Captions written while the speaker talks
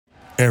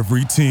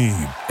Every team,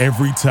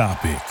 every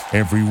topic,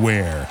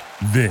 everywhere.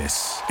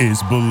 This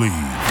is Believe.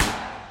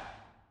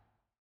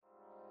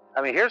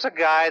 I mean, here's a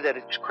guy that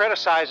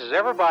criticizes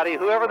everybody,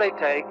 whoever they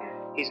take.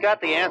 He's got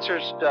the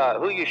answers to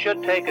who you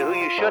should take and who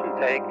you shouldn't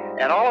take.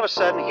 And all of a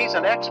sudden, he's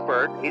an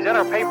expert. He's in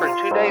our paper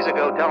 2 days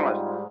ago telling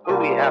us who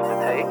we have to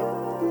take.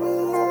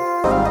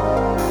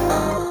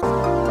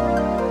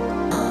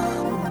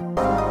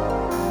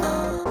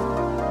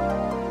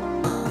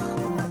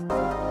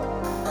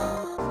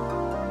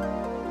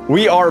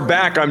 We are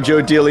back. I'm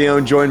Joe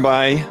DeLeone, joined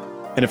by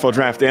NFL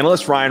draft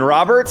analyst Ryan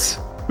Roberts,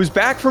 who's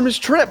back from his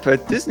trip at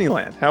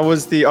Disneyland. How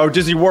was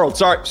Disney World?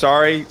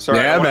 Sorry.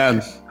 Yeah,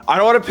 man. I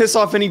don't want to piss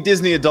off any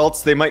Disney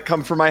adults. They might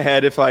come for my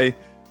head if I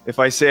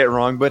say it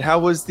wrong. But how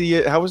was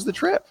the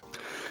trip?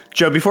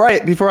 Joe, before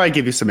I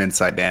give you some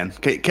insight, man,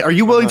 are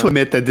you willing to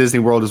admit that Disney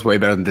World is way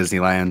better than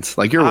Disneyland?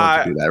 Like, you're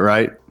willing to do that,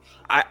 right?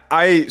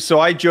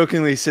 I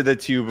jokingly said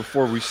that to you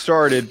before we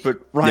started, but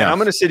Ryan, I'm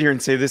going to sit here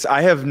and say this: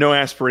 I have no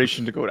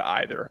aspiration to go to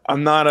either.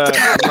 I'm not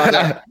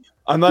a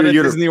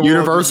Disney World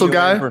Universal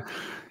guy.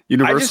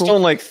 Universal. I just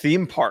don't like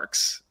theme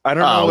parks. I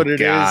don't know what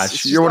it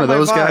is. You're one of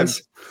those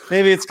guys.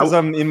 Maybe it's because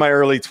I'm in my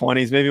early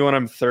 20s. Maybe when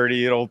I'm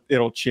 30,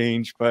 it'll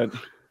change. But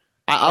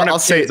I'll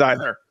say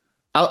either.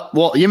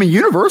 Well, I mean,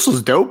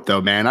 Universal's dope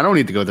though, man. I don't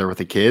need to go there with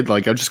a kid.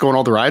 Like, I'm just going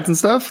all the rides and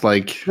stuff.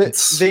 Like,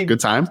 it's a good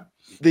time.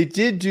 They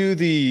did do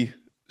the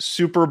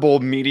Super Bowl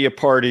media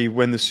party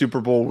when the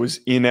Super Bowl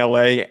was in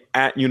LA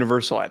at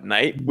Universal at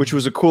night, which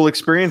was a cool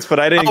experience, but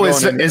I didn't go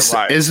on any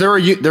ride. Is there a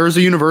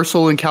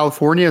Universal in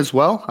California as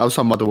well? I was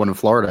talking about the one in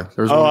Florida.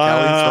 There's one in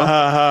Cali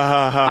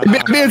as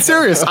well. I'm being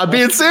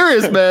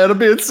serious, man. I'm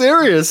being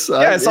serious.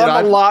 Yeah, it's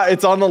on the lot.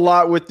 It's on the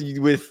lot with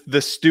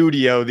the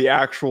studio, the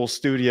actual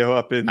studio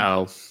up in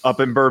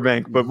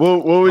Burbank. But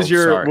what was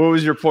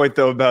your point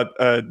though about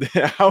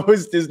how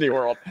was Disney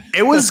World?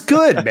 It was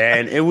good,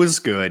 man. It was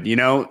good. You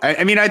know,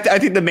 I mean, I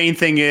think the main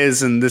thing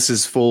is, and this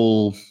is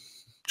full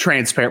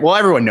transparent. Well,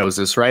 everyone knows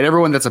this, right?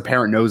 Everyone that's a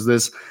parent knows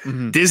this.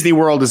 Mm-hmm. Disney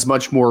World is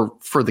much more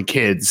for the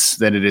kids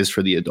than it is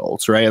for the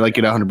adults, right? Like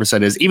it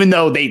 100% is. Even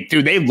though they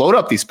load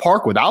up these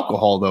park with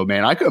alcohol, though,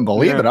 man. I couldn't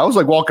believe it. I was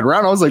like walking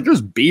around. I was like,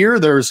 there's beer,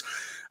 there's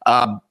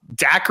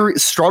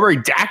strawberry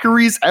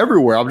daiquiris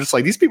everywhere. I'm just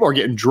like, these people are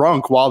getting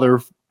drunk while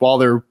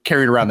they're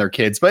carrying around their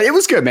kids. But it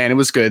was good, man. It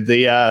was good.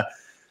 The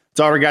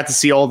daughter got to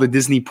see all the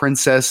Disney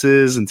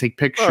princesses and take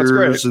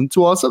pictures and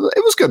do all that stuff.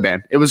 It was good,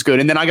 man. It was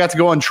good. And then I got to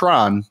go on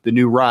Tron, the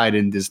new ride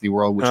in Disney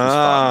World, which was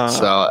fun.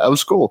 So that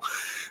was cool.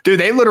 Dude,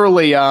 they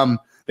literally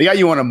they got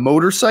you on a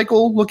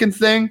motorcycle looking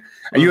thing,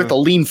 and you have to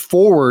lean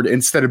forward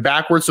instead of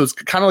backwards. So it's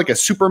kind of like a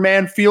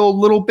Superman feel a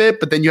little bit,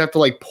 but then you have to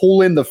like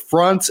pull in the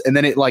front and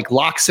then it like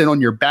locks in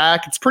on your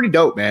back. It's pretty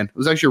dope, man. It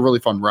was actually a really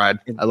fun ride.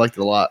 I liked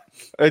it a lot.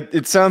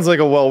 It sounds like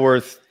a well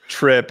worth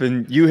trip,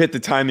 and you hit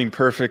the timing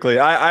perfectly.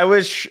 I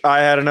wish I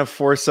had enough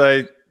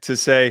foresight to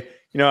say,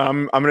 you know,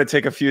 I'm going to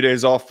take a few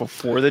days off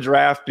before the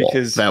draft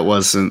because that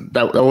wasn't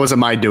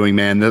my doing,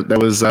 man. That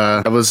was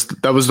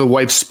the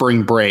wife's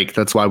spring break.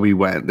 That's why we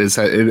went.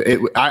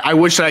 I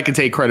wish that I could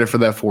take credit for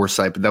that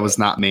foresight, but that was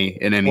not me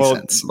in any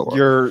sense.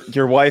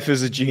 Your wife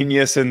is a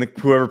genius, and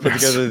whoever put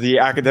together the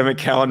academic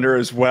calendar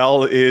as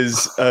well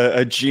is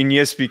a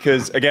genius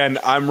because, again,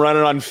 I'm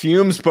running on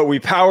fumes, but we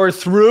power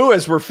through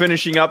as we're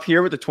finishing up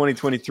here with the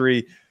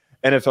 2023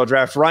 NFL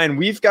Draft. Ryan,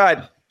 we've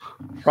got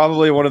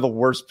probably one of the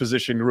worst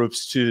position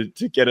groups to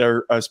get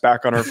us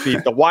back on our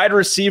feet. The wide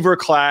receiver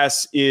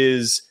class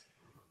is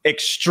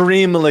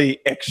extremely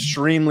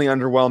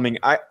underwhelming.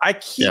 I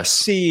keep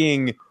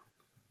seeing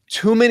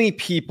too many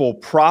people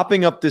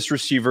propping up this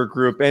receiver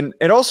group. And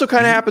it also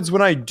kind of happens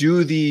when I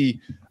do the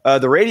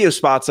radio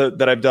spots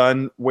that I've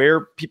done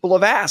where people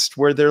have asked,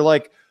 where they're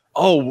like,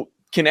 oh,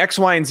 can X,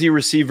 Y, and Z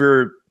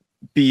receiver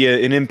be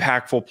an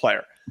impactful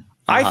player?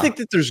 I think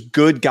that there's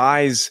good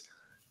guys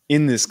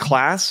in this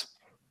class.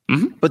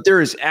 Mm-hmm. But there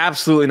is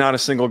absolutely not a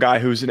single guy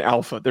who's an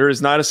alpha. There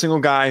is not a single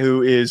guy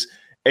who is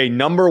a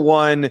number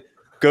one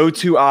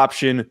go-to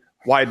option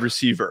wide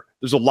receiver.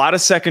 There's a lot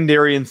of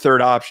secondary and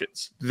third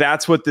options.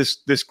 That's what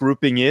this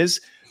grouping is,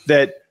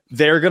 that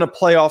they're going to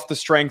play off the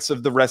strengths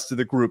of the rest of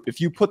the group. If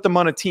you put them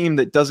on a team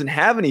that doesn't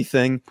have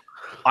anything,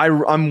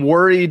 I'm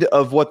worried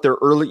of what their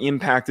early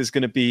impact is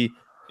going to be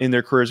in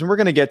their careers. And we're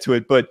going to get to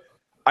it. But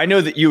I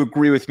know that you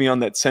agree with me on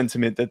that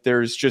sentiment that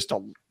there's just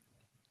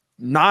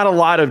not a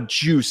lot of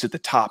juice at the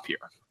top here.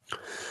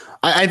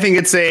 I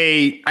think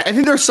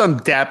there's some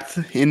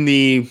depth in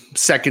the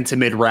second to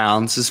mid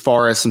rounds as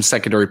far as some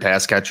secondary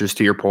pass catchers,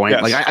 to your point.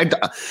 Yes. Like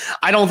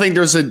I don't think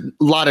there's a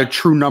lot of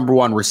true number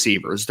one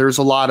receivers. There's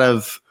a lot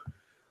of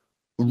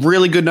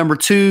really good number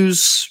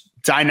twos,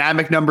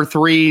 dynamic number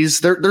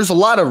threes. There's a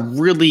lot of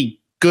really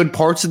good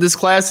parts of this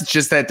class. It's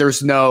just that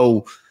there's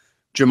no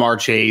Jamar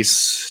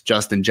Chase,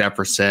 Justin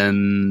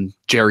Jefferson,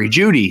 Jerry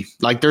Jeudy.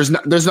 Like there's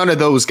none of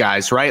those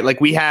guys, right?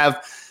 Like we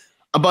have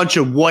a bunch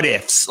of what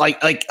ifs,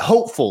 like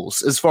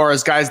hopefuls as far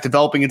as guys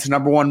developing into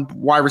number one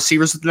wide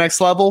receivers at the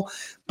next level.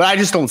 But I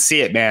just don't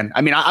see it, man.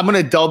 I mean, I'm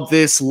going to dub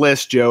this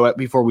list, Joe,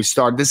 before we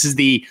start. This is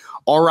the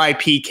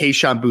R.I.P.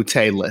 Kayshon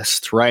Boutte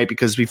list, right?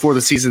 Because before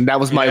the season, that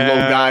was my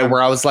low guy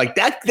where I was like,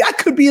 that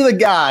could be the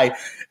guy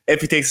if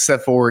he takes a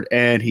step forward,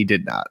 and he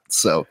did not.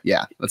 So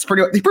yeah, that's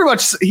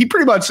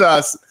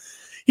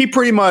he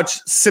pretty much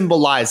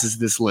symbolizes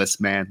this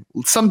list, man.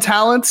 Some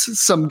talents,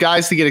 some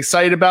guys to get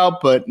excited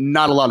about, but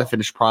not a lot of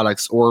finished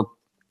products or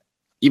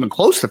even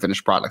close to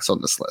finished products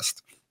on this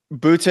list.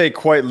 Boutte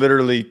quite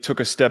literally took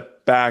a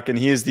step back, and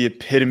he is the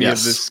epitome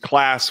of this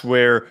class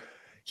where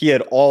he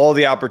had all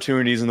the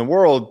opportunities in the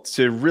world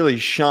to really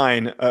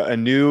shine. A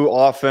new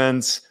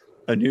offense,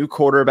 a new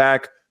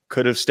quarterback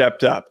could have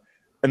stepped up.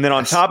 And then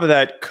on top of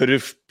that, could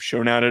have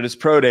shown out at his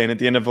pro day and at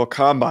the end of a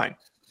combine.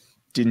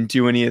 Didn't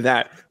do any of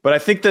that. But I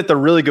think that the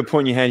really good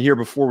point you had here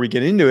before we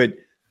get into it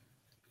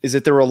is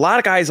that there were a lot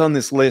of guys on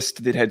this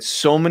list that had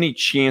so many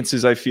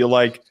chances, I feel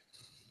like,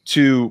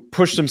 to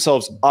push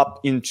themselves up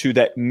into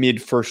that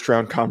mid-first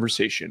round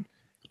conversation.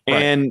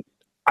 Right. And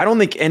I don't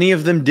think any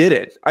of them did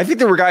it. I think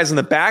there were guys on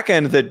the back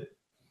end that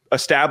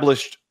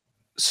established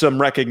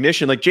some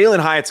recognition. Like Jalen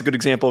Hyatt's a good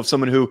example of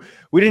someone who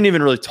we didn't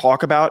even really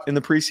talk about in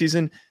the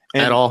preseason.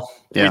 At all.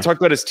 Yeah. We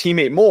talked about his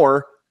teammate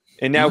more,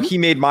 and now he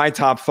made my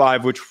top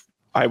 5, which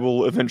I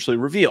will eventually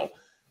reveal.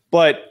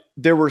 But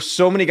there were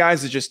so many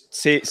guys that just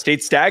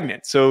stayed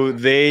stagnant. So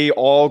they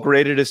all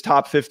graded as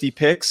top 50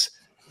 picks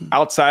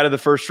outside of the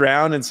first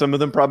round, and some of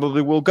them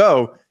probably will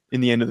go in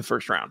the end of the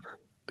first round.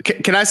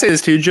 Can I say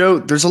this too, Joe?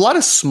 There's a lot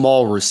of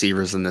small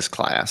receivers in this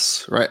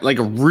class, right? Like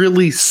a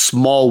really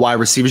small wide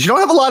receivers. You don't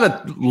have a lot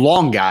of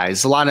long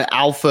guys, a lot of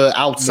alpha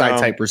outside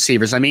type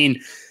receivers. I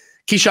mean,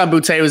 Kayshon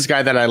Boutte was a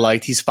guy that I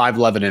liked. He's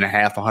 5'11 and a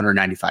half,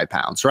 195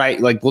 pounds,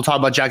 right? Like we'll talk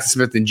about Jaxon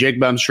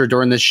Smith-Njigba, I'm sure,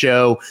 during this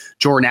show.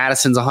 Jordan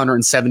Addison's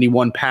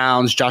 171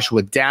 pounds.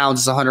 Joshua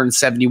Downs is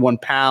 171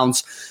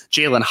 pounds.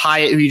 Jalen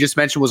Hyatt, who you just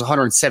mentioned, was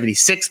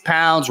 176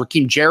 pounds.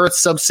 Raheem Jarrett's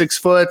sub 6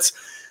 foot.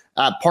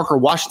 Parker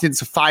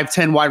Washington's a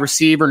 5'10 wide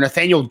receiver.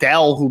 Nathaniel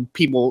Dell, who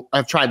people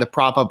have tried to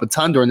prop up a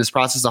ton during this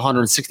process,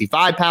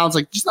 165 pounds.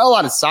 Like just not a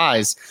lot of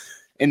size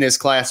in this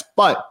class,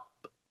 but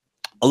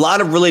a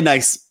lot of really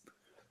nice,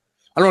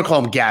 I don't want to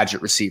call them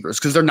gadget receivers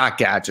because they're not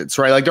gadgets,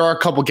 right? Like there are a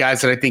couple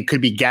guys that I think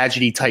could be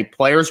gadgety type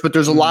players, but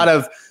there's a lot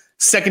of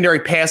secondary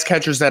pass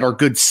catchers that are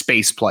good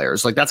space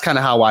players. Like that's kind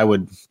of how I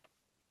would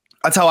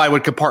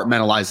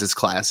compartmentalize this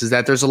class, is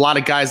that there's a lot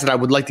of guys that I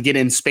would like to get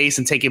in space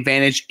and take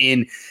advantage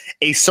in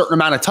a certain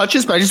amount of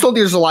touches, but I just don't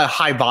think there's a lot of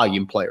high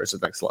volume players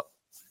at next level.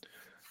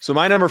 So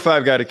my number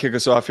 5 guy to kick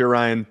us off here,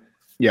 Ryan.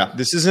 Yeah.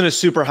 This isn't a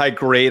super high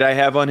grade I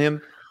have on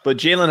him, but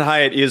Jalen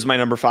Hyatt is my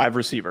number 5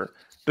 receiver.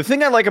 The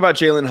thing I like about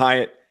Jalen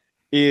Hyatt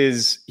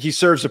is he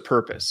serves a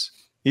purpose.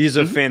 He's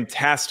a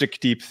fantastic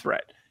deep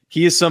threat.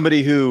 He is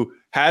somebody who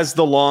has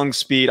the long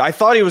speed. I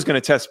thought he was going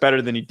to test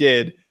better than he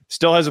did.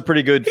 Still has a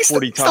pretty good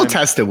 40 time. Still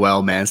tested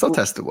well, man. Still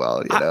tested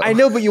well. You know? I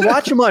know, but you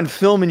watch him on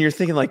film and you're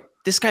thinking like,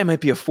 this guy might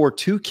be a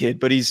 4.2 kid,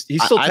 but he's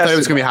still I thought it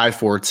was going to be high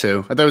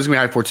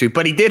 4.2.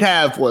 But he did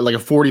have like a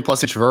 40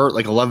 plus inch vert,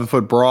 like 11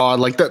 foot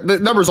broad. Like the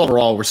numbers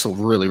overall were still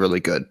really,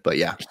 really good. But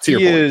yeah,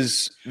 he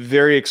is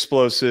very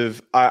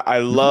explosive. I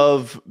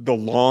love the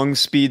long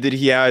speed that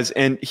he has.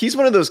 And he's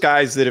one of those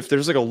guys that if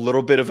there's like a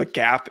little bit of a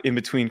gap in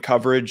between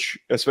coverage,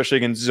 especially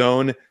against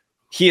zone,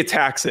 he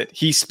attacks it.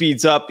 He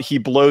speeds up, he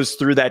blows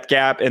through that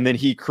gap, and then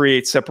he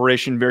creates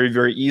separation very,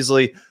 very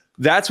easily.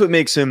 That's what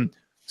makes him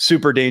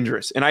super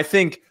dangerous. And I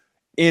think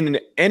in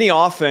any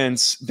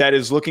offense that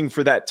is looking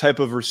for that type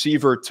of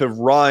receiver to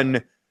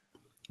run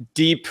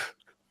deep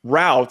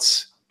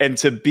routes and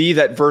to be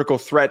that vertical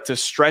threat to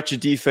stretch a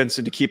defense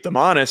and to keep them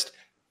honest,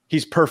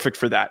 he's perfect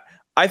for that.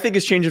 I think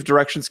his change of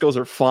direction skills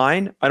are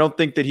fine. I don't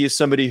think that he is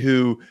somebody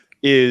who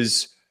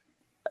is,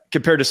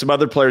 compared to some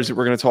other players that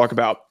we're going to talk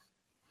about,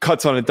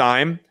 cuts on a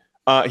dime.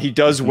 He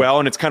does well,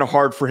 and it's kind of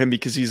hard for him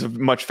because he's a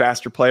much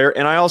faster player.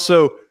 And I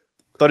also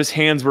thought his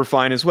hands were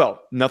fine as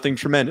well. Nothing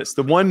tremendous.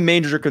 The one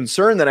major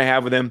concern that I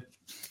have with him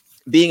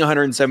being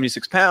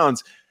 176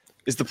 pounds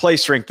is the play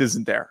strength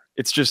isn't there.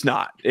 It's just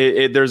not.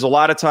 There's a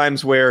lot of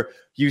times where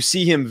you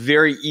see him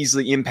very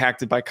easily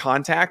impacted by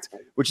contact,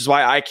 which is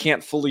why I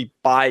can't fully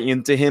buy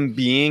into him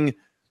being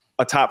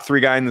a top 3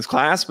 guy in this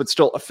class, but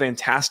still a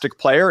fantastic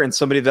player and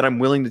somebody that I'm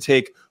willing to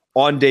take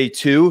on day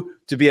 2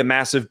 to be a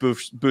massive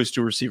boost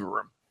to receiver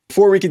room.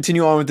 Before we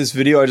continue on with this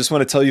video, I just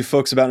want to tell you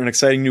folks about an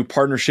exciting new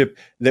partnership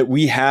that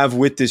we have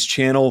with this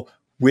channel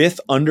with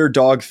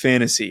Underdog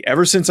Fantasy.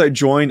 Ever since I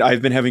joined,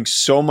 I've been having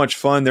so much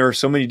fun. There are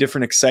so many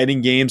different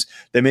exciting games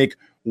that make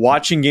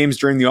watching games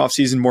during the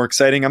offseason more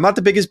exciting. I'm not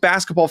the biggest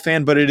basketball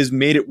fan, but it has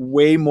made it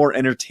way more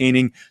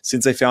entertaining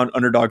since I found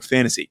Underdog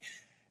Fantasy.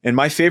 And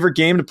my favorite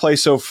game to play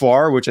so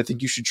far, which I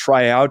think you should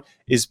try out,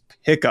 is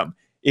Pick'em.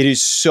 It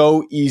is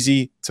so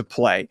easy to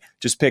play.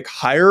 Just pick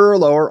higher or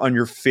lower on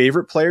your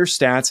favorite player's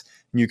stats,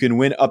 and you can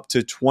win up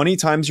to 20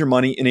 times your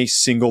money in a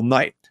single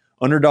night.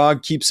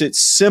 Underdog keeps it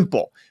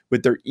simple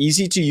with their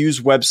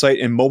easy-to-use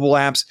website and mobile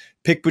apps.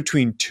 Pick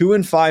between 2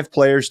 and 5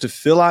 players to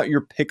fill out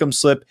your pick'em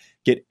slip,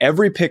 get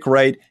every pick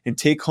right, and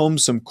take home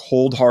some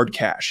cold hard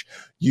cash.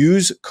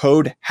 Use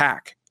code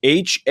HACK,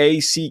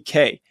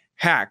 HACK,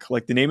 HACK,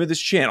 like the name of this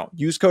channel.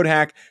 Use code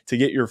HACK to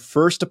get your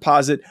first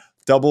deposit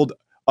doubled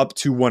up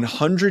to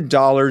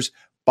 $100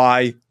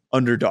 by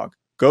Underdog.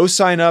 Go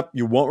sign up.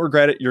 You won't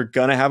regret it. You're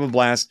going to have a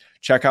blast.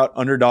 Check out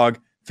Underdog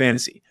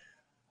Fantasy.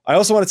 I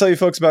also want to tell you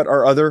folks about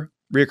our other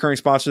recurring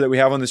sponsor that we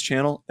have on this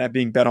channel, that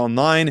being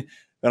BetOnline,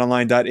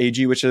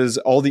 betonline.ag, which has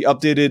all the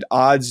updated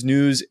odds,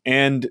 news,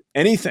 and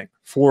anything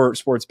for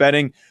sports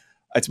betting.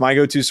 It's my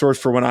go-to source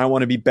for when I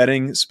want to be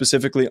betting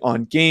specifically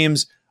on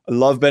games. I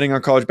love betting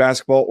on college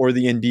basketball or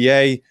the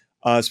NBA,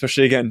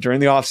 especially, again, during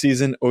the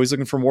offseason. Always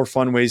looking for more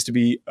fun ways to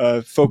be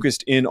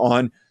focused in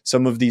on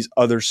some of these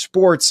other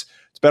sports.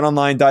 It's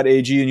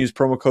betonline.ag and use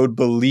promo code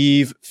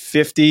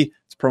BELIEVE50.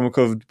 It's promo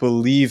code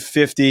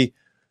BELIEVE50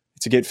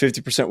 to get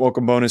 50%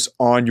 welcome bonus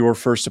on your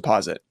first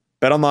deposit.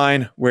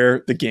 BetOnline,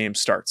 where the game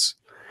starts.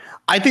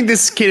 I think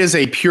this kid is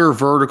a pure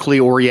vertically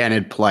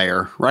oriented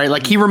player, right?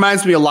 Like, he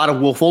reminds me a lot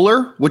of Will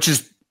Fuller, which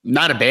is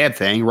not a bad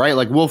thing, right?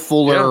 Like, Will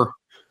Fuller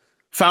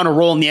found a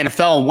role in the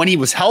NFL, and when he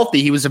was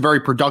healthy, he was a very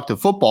productive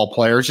football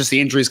player. It's just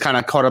the injuries kind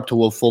of caught up to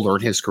Will Fuller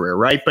in his career,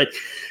 right? But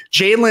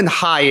Jalin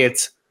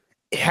Hyatt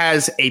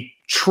has a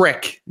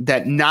trick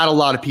that not a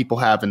lot of people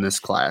have in this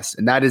class,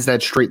 and that is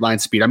that straight line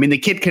speed. I mean, the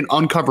kid can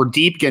uncover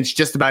deep against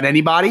just about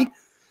anybody.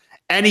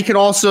 And he can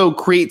also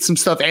create some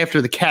stuff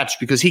after the catch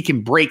because he can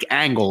break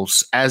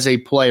angles as a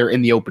player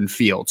in the open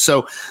field.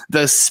 So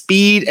the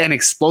speed and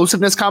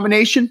explosiveness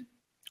combination,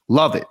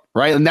 love it,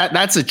 right? And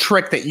that's a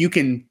trick that you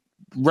can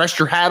rest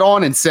your hat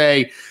on and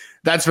say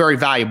that's very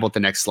valuable at the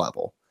next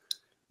level.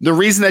 The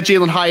reason that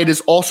Jalin Hyatt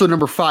is also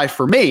number 5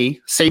 for me,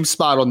 same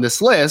spot on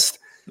this list,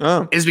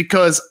 is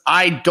because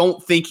I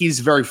don't think he's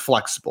very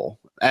flexible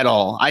at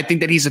all. I think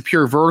that he's a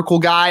pure vertical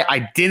guy.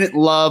 I didn't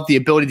love the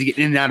ability to get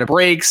in and out of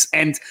breaks.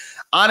 And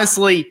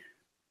honestly,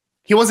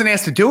 he wasn't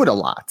asked to do it a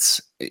lot,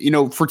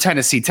 for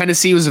Tennessee.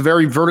 Tennessee was a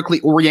very vertically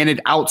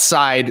oriented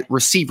outside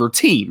receiver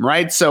team,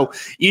 right? So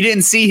you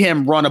didn't see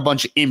him run a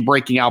bunch of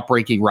in-breaking,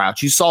 out-breaking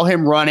routes. You saw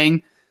him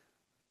running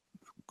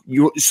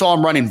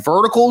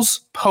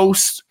verticals,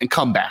 posts, and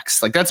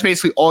comebacks. Like, that's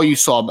basically all you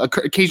saw.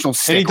 Occasional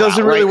stick and he does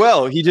route, it really right?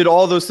 well. He did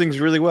all those things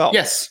really well.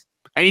 Yes,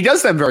 and he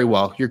does them very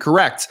well. You're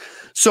correct.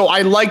 So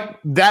I like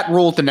that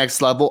role at the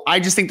next level. I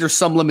just think there's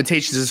some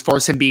limitations as far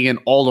as him being an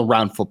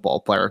all-around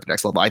football player at the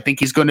next level. I think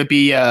he's going to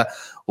be a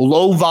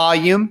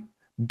low-volume,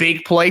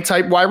 big play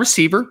type wide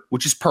receiver,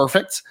 which is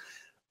perfect.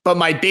 But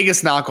my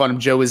biggest knock on him,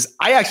 Joe, is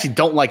I actually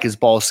don't like his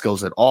ball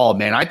skills at all,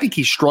 man. I think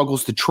he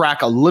struggles to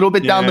track a little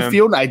bit down the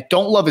field, and I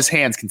don't love his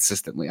hands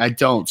consistently. I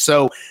don't.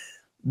 So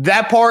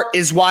that part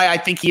is why I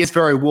think he is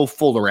very Will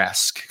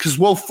Fuller-esque, because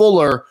Will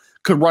Fuller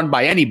could run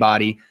by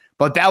anybody.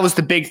 But that was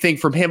the big thing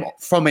from him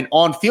from an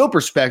on-field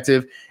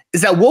perspective,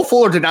 is that Will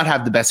Fuller did not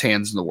have the best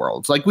hands in the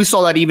world. Like, we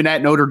saw that even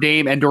at Notre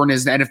Dame and during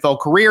his NFL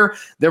career.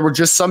 There were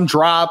just some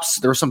drops.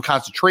 There were some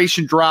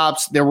concentration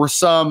drops. There were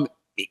some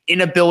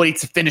inability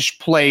to finish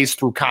plays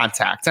through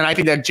contact. And I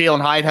think that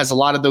Jalin Hyatt has a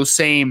lot of those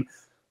same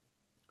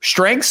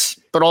strengths,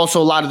 but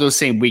also a lot of those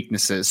same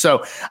weaknesses.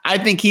 So I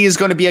think he is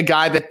going to be a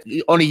guy that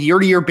on a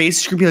year-to-year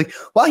basis, you're going to be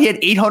like, well, he had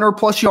 800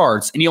 plus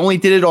yards and he only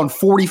did it on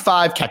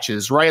 45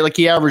 catches, right? Like,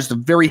 he averaged a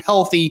very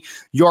healthy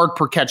yard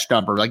per catch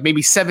number, like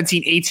maybe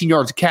 17, 18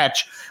 yards a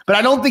catch. But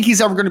I don't think he's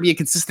ever going to be a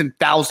consistent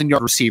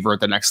 1,000-yard receiver at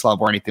the next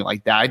level or anything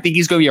like that. I think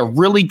he's going to be a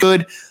really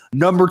good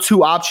number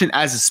 2 option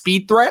as a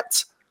speed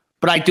threat.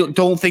 But I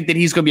don't think that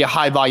he's going to be a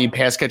high-volume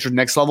pass catcher at the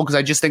next level, because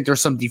I just think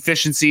there's some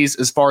deficiencies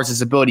as far as his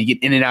ability to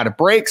get in and out of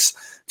breaks,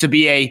 to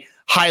be a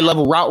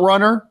high-level route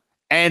runner,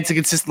 and to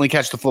consistently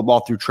catch the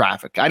football through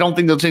traffic. I don't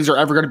think those things are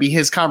ever going to be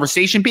his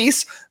conversation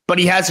piece, but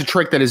he has a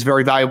trick that is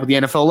very valuable at the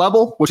NFL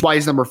level, which is why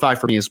he's number 5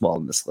 for me as well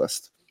in this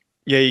list.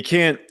 Yeah, you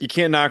can't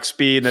knock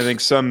speed. And I think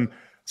some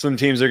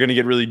teams are going to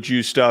get really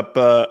juiced up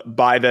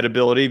by that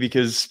ability,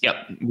 because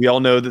we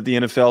all know that the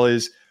NFL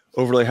is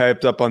overly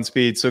hyped up on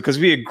speed. So because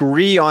we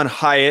agree on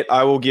Hyatt,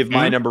 I will give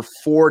my number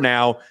 4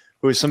 now,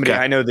 who is somebody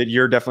I know that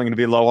you're definitely going to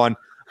be low on.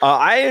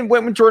 I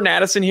went with Jordan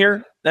Addison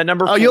here, that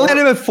number 4. Oh, you had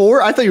him at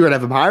 4? I thought you were going to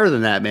have him higher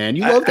than that, man.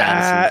 You loved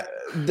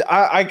Addison.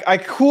 I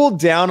cooled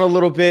down a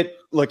little bit.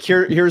 Look,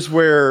 here's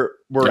where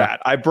we're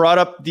at. I brought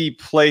up the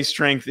play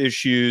strength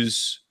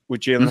issues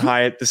with Jalin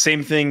Hyatt. The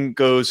same thing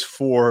goes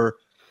for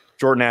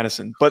Jordan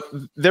Addison, but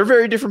they're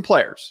very different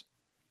players.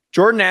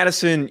 Jordan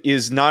Addison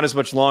is not as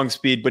much long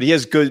speed, but he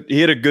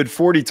had a good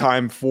 40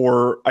 time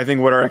for, I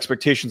think, what our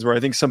expectations were. I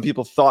think some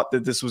people thought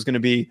that this was going to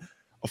be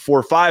a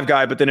 4.5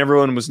 guy, but then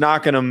everyone was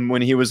knocking him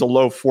when he was a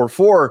low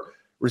 4.4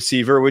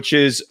 receiver, which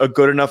is a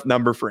good enough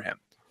number for him.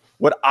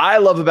 What I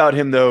love about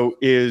him, though,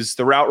 is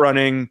the route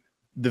running,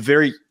 the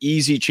very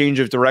easy change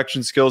of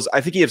direction skills.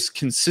 I think he has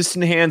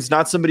consistent hands,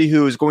 not somebody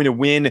who is going to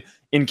win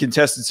in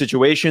contested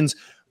situations,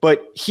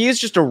 but he is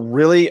just a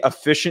really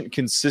efficient,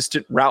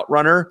 consistent route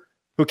runner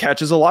who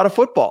catches a lot of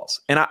footballs.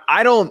 And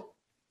I don't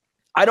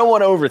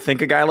want to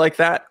overthink a guy like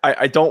that.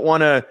 I don't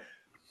want to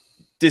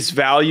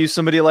disvalue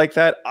somebody like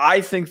that.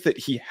 I think that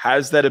he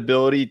has that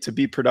ability to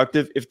be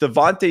productive. If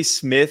Devontae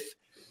Smith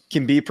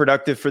can be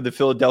productive for the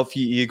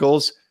Philadelphia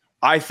Eagles,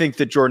 I think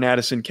that Jordan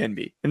Addison can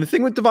be. And the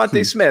thing with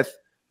Devontae Smith,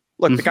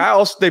 Look, the guy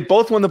also, they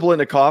both won the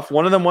Blitnikoff.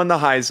 One of them won the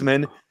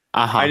Heisman.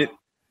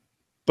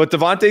 But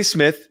Devontae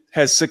Smith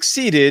has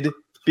succeeded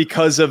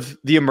because of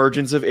the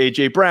emergence of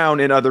A.J. Brown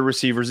and other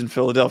receivers in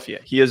Philadelphia.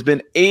 He has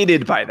been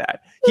aided by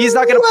that. He's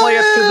not going to play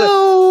up to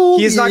the...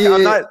 He's not...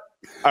 I'm not...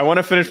 I want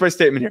to finish my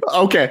statement here.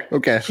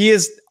 Okay.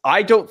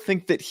 I don't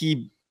think that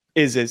he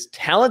is as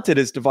talented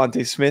as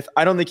Devontae Smith.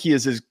 I don't think he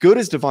is as good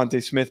as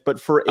Devontae Smith, but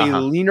for a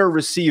leaner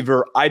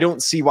receiver, I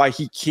don't see why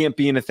he can't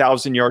be an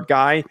 1,000-yard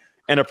guy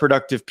and a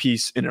productive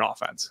piece in an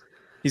offense.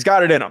 He's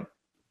got it in him.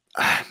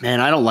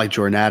 Man, I don't like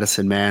Jordan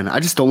Addison, man. I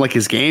just don't like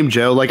his game,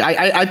 Joe. Like,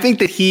 I think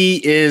that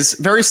he is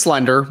very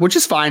slender, which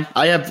is fine.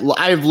 I have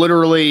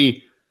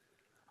literally,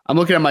 I'm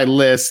looking at my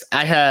list.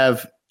 I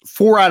have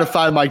 4 out of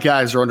 5 of my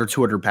guys are under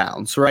 200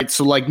 pounds, right?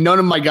 So like none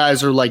of my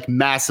guys are like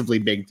massively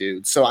big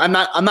dudes. So I'm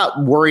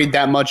not worried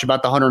that much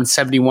about the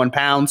 171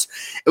 pounds.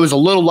 It was a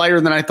little lighter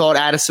than I thought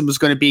Addison was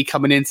going to be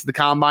coming into the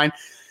combine.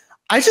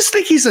 I just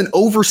think he's an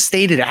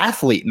overstated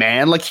athlete,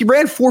 man. Like he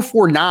ran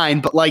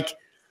 4.49, but like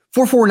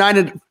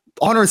 4.49 at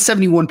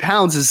 171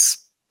 pounds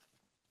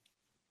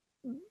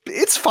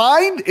it's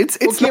fine. It's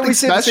can't we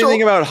say the same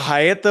thing about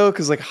Hyatt though?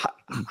 Because like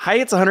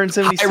Hyatt's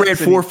 176. I ran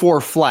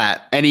 4.4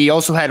 flat, and he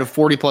also had a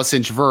 40+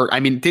 inch vert. I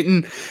mean,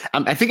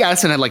 I think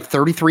Addison had like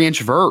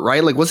 33-inch vert,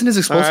 right? Like, wasn't his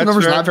explosive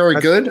numbers not very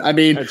good? I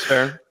mean, that's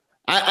fair.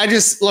 I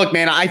just look,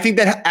 man. I think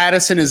that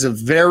Addison is a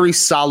very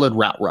solid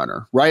route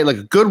runner, right? Like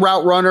a good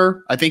route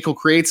runner. I think he'll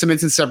create some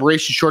instant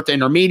separation, short to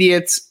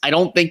intermediates. I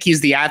don't think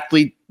he's the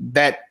athlete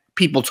that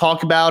people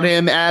talk about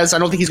him as. I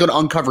don't think he's going to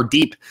uncover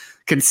deep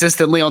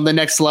consistently on the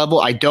next level.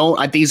 I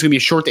think he's going to be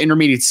a short to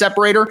intermediate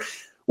separator,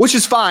 which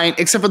is fine,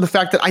 except for the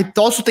fact that I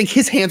also think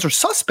his hands are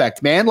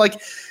suspect, man. Like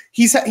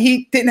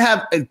he didn't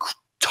have a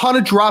ton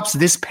of drops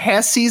this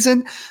past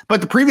season,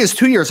 but the previous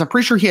 2 years, I'm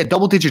pretty sure he had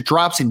double-digit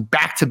drops in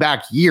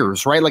back-to-back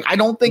years, right? Like I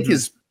don't think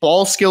his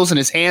ball skills and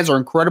his hands are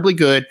incredibly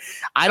good.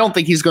 I don't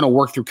think he's going to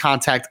work through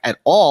contact at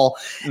all.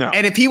 No.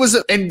 And if he was,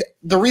 and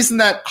the reason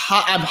that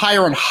I'm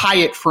higher on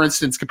Hyatt, for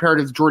instance, compared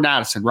to Jordan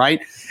Addison,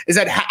 right, is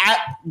that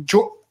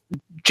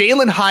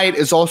Jalen Hyatt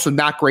is also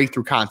not great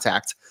through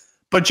contact,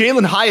 but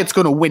Jalen Hyatt's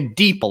going to win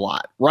deep a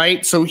lot,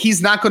 right? So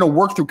he's not going to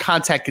work through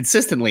contact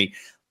consistently.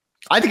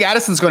 I think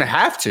Addison's going to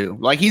have to.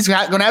 Like he's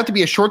going to have to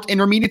be a short to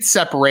intermediate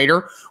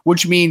separator,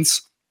 which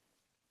means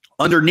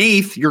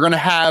underneath you're going to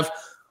have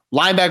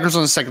linebackers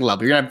on the second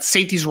level. You're going to have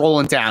safeties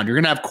rolling down. You're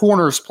going to have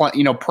corners,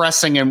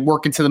 pressing and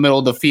working to the middle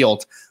of the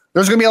field.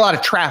 There's going to be a lot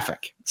of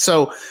traffic.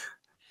 So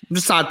I'm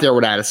just not there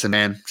with Addison,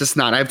 man. Just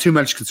not. I have too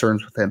much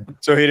concerns with him.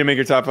 So he didn't make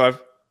your top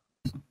 5?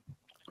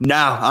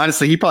 No,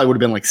 honestly, he probably would have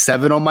been like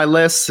 7 on my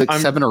list,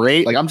 7 or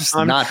 8. Like I'm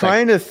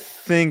trying to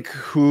think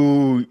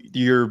who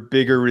your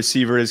bigger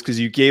receiver is because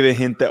you gave a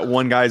hint that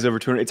one guy's over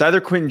 200. It's either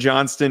Quentin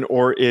Johnston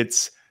or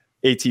it's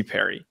A.T.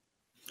 Perry.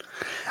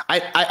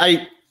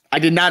 I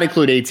did not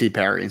include A.T.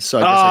 Perry, so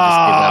I guess I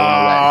just gave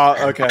that one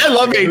away. Okay. I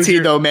love A.T.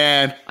 though,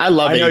 man. I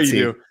love A.T. I know you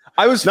do.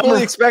 I was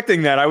fully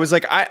expecting that. I was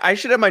like, I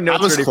should have my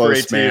notes ready for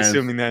A.T.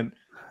 assuming that.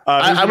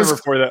 I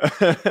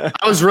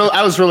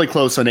was really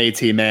close on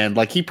AT, man.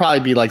 Like he'd probably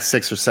be like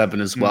 6 or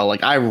 7 as well.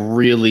 Like I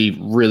really,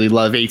 really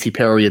love AT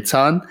Perry a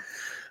ton,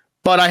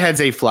 but I had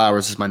Zay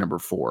Flowers as my number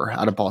 4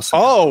 out of Boston.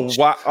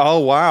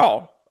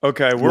 Wow.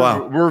 Okay,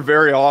 we're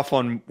very off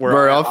on where.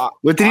 Very off.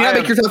 Did he not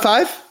make your top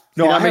 5?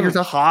 No, I have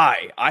him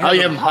high. I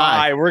have him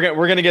high. We're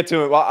gonna get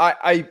to it. Well,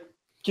 I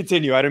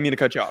continue. I didn't mean to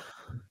cut you off.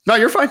 No,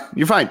 you're fine.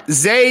 You're fine.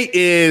 Zay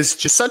is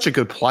just such a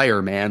good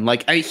player, man.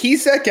 Like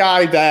he's that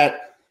guy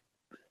that.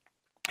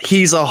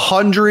 He's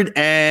 100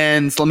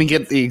 and let me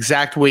get the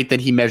exact weight that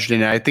he measured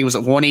in. I think it was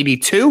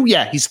 182.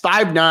 Yeah, he's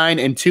 5'9"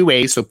 and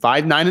 2A, so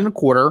 5'9" and a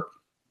quarter,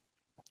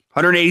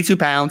 182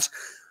 pounds,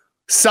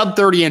 sub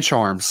 30-inch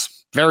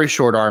arms, very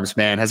short arms,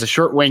 man. Has a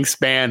short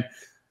wingspan.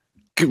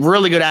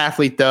 Really good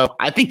athlete, though.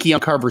 I think he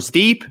uncovers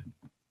deep.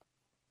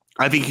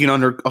 I think he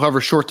can uncover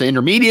short to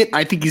intermediate.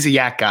 I think he's a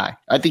yak guy.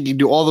 I think he can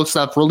do all those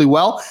stuff really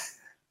well.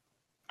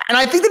 And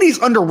I think that he's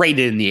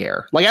underrated in the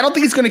air. Like, I don't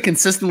think he's going to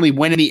consistently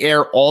win in the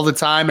air all the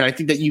time. And I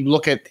think that you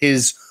look at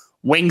his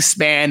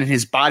wingspan and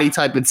his body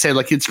type and say,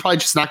 like, it's probably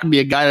just not going to be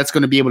a guy that's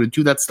going to be able to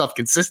do that stuff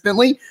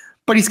consistently,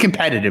 but he's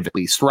competitive at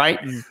least, right?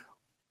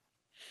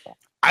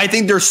 I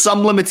think there's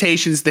some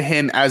limitations to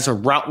him as a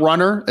route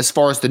runner as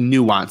far as the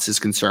nuance is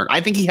concerned. I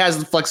think he has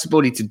the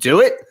flexibility to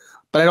do it,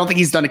 but I don't think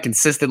he's done it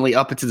consistently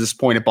up until this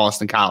point at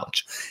Boston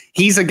College.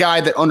 He's a guy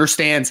that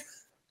understands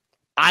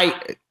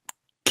I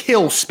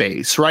kill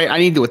space, right? I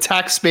need to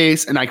attack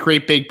space and I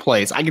create big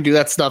plays. I can do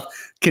that stuff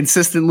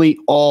consistently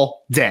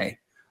all day.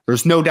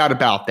 There's no doubt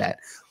about that.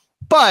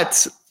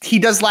 But he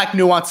does lack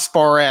nuance as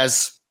far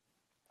as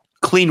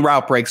clean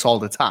route breaks all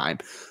the time.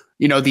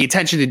 You know, the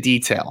attention to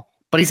detail.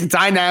 But he's a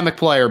dynamic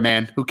player,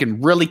 man, who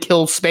can really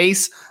kill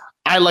space.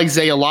 I like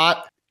Zay a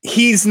lot.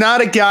 He's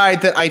not a guy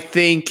that I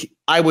think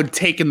I would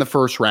take in the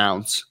first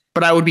rounds,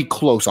 but I would be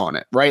close on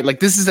it, right? Like,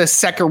 this is a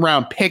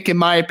second-round pick, in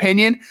my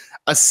opinion,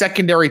 a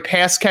secondary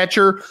pass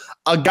catcher,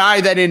 a guy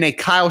that in a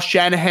Kyle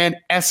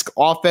Shanahan-esque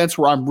offense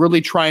where I'm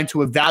really trying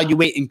to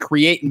evaluate and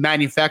create and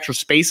manufacture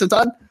space a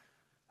ton,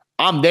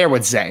 I'm there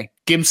with Zay.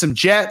 give him some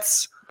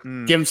jets,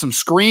 give him some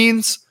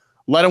screens,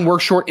 let him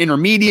work short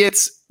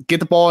intermediates, get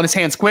the ball in his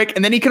hands quick,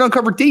 and then he can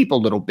uncover deep a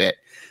little bit.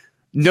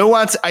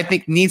 Nuance, I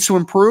think, needs to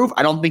improve.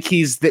 I don't think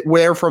he's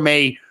there from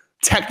a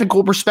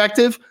technical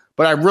perspective,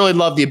 but I really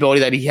love the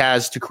ability that he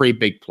has to create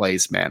big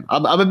plays, man.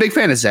 I'm a big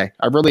fan of Zay.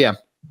 I really am.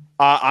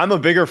 I'm a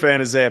bigger fan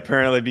of Zay,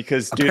 apparently,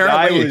 because, dude,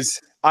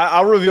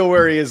 I'll reveal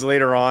where he is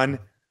later on,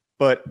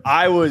 but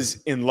I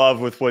was in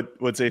love with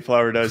what Zay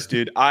Flower does,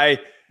 dude. I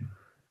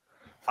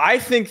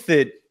think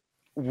that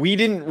we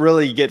didn't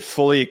really get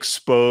fully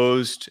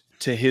exposed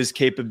to his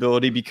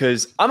capability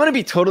because I'm going to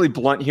be totally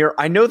blunt here.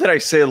 I know that I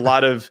say a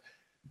lot of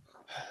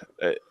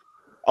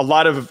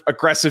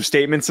aggressive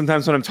statements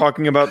sometimes when I'm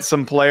talking about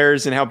some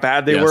players and how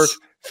bad they were.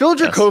 Phil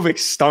Dracovic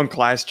stunk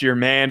last year,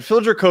 man.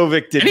 Phil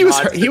Dracovic did. And he was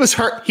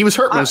hurt. He was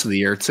hurt most of the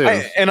year too.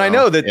 I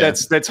know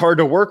that's hard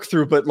to work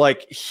through, but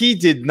like he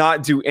did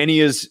not do any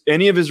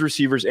of his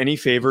receivers any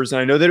favors. And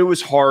I know that it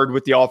was hard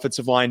with the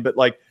offensive line, but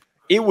like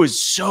it was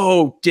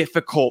so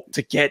difficult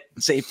to get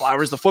Zay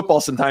Flowers the football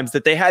sometimes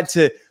that they had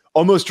to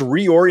almost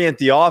reorient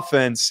the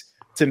offense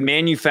to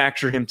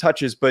manufacture him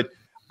touches. But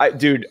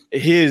dude,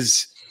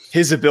 his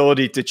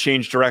ability to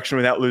change direction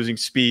without losing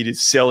speed is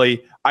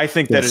silly. I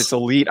think that it's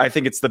elite. I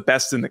think it's the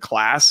best in the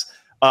class.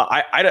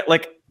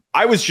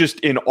 I was just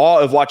in awe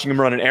of watching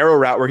him run an arrow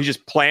route where he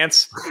just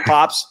plants,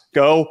 pops,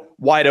 go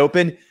wide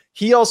open.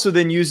 He also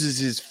then uses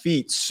his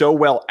feet so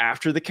well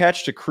after the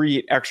catch to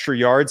create extra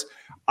yards.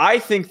 I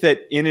think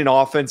that in an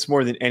offense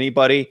more than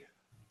anybody,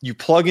 you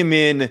plug him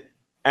in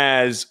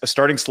as a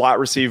starting slot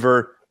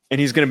receiver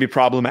and he's going to be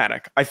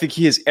problematic. I think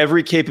he has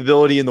every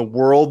capability in the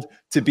world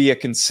to be a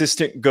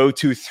consistent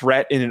go-to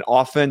threat in an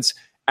offense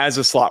as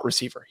a slot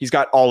receiver. He's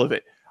got all of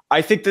it.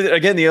 I think that,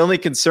 again, the only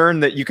concern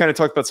that you kind of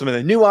talked about some of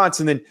the nuance,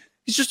 and then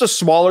he's just a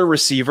smaller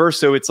receiver.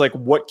 So it's like,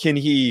 what can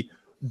he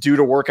do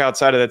to work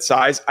outside of that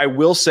size? I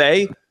will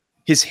say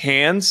his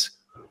hands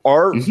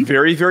are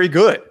very, very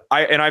good.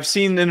 I've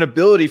seen an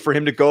ability for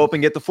him to go up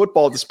and get the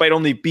football despite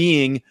only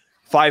being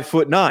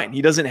 5'9".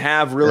 He doesn't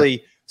have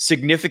really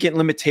significant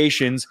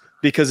limitations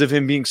because of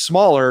him being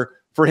smaller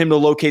for him to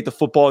locate the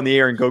football in the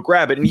air and go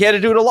grab it. And he had to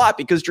do it a lot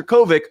because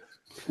Dracovic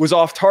was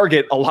off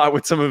target a lot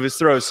with some of his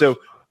throws. So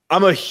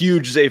I'm a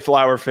huge Zay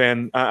Flower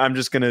fan. I'm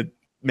just going to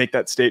make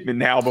that statement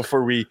now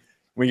before we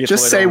get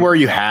just say where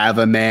you have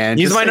him, man.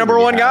 He's my number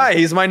one guy.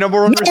 He's my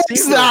number one receiver.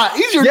 He's not.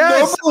 He's your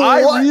number one.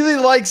 I really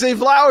like Zay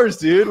Flowers,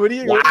 dude.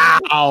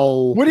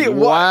 Wow.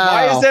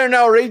 Why is there an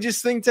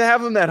outrageous thing to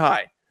have him that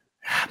high?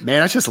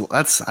 Man,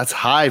 that's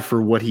high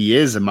for what he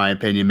is, in my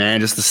opinion,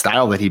 man. Just the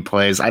style that he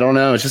plays. I don't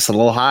know. It's just a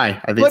little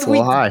high. I think it's a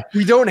little high.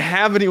 We don't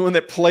have anyone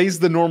that plays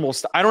the normal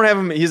style. I don't have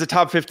him. He's a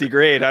top 50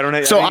 grade. I don't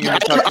have. So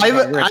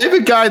I have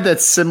a guy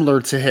that's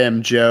similar to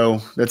him,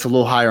 Joe. That's a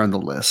little higher on the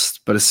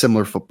list, but a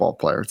similar football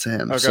player to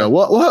him. Okay.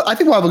 So I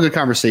think we'll have a good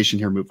conversation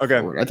here moving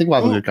forward. I think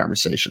we'll have a good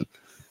conversation.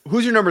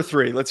 Who's your number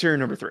 3? Let's hear your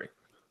number 3.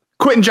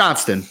 Quentin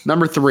Johnston,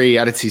 number 3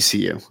 out of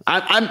TCU.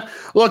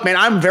 Look, man,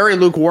 I'm very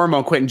lukewarm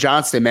on Quentin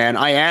Johnston, man.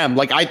 I am.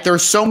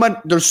 There's so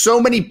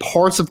many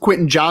parts of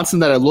Quentin Johnston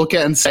that I look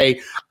at and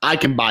say, I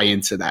can buy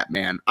into that,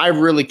 man. I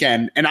really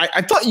can. And I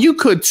thought you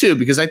could too,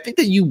 because I think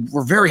that you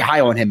were very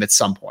high on him at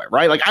some point,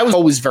 right? Like I was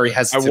always very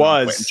hesitant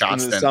on Quentin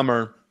Johnston. In the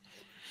summer.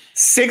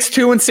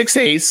 6'2" and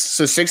 6'8",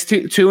 so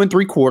 6'2" and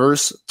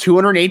 3/4,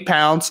 208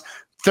 pounds.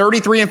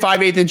 33 and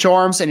 5/8 inch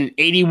arms and an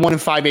 81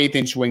 and 5/8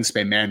 inch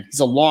wingspan, man. He's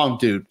a long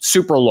dude,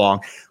 super long.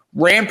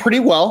 Ran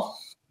pretty well.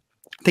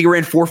 I think he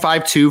ran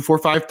 4.52,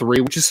 4.53,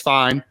 which is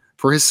fine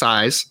for his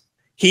size.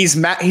 He's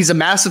a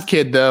massive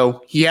kid,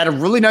 though. He had a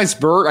really nice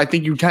vert. I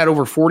think you had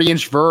over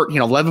 40-inch vert,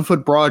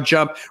 11-foot broad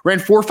jump. Ran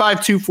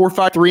 4.52,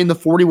 4.53 in the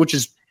 40, which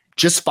is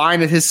just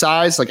fine at his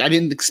size. Like, I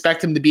didn't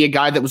expect him to be a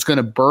guy that was going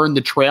to burn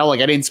the trail.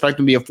 Like, I didn't expect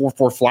him to be a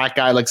 4.4 flat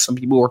guy like some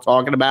people were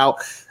talking about.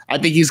 I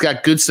think he's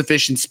got good,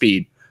 sufficient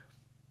speed.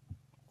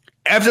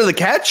 After the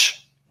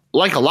catch,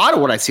 like a lot of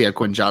what I see at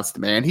Quentin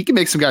Johnston, man, he can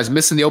make some guys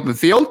miss in the open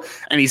field,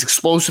 and he's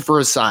explosive for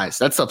his size.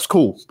 That stuff's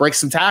cool. Breaks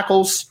some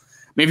tackles.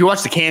 I mean, if you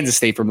watch the Kansas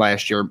game from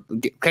last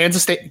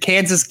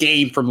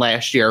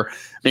year, I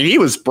mean, he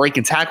was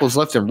breaking tackles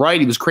left and right.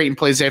 He was creating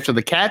plays after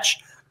the catch.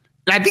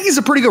 And I think he's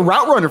a pretty good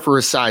route runner for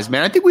his size,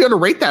 man. I think we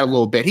underrate that a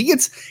little bit.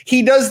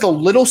 He does the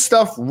little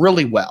stuff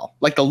really well,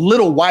 like the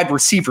little wide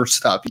receiver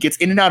stuff. He gets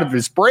in and out of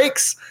his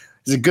breaks.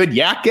 He's a good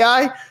yak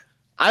guy.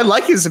 I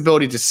like his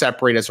ability to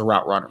separate as a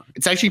route runner.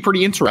 It's actually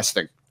pretty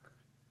interesting.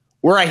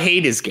 Where I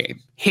hate his game,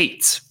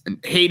 and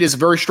hate is a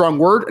very strong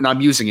word, and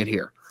I'm using it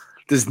here,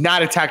 does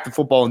not attack the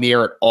football in the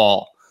air at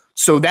all.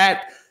 So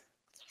that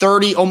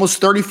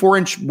almost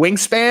 34-inch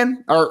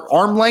wingspan, or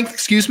arm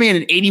length, and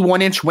an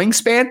 81-inch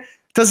wingspan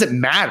doesn't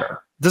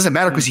matter. Doesn't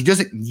matter because he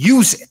doesn't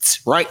use it,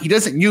 right? He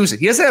doesn't use it.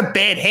 He doesn't have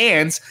bad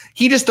hands.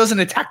 He just doesn't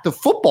attack the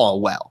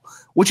football well,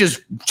 which is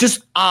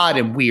just odd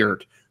and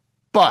weird.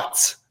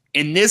 But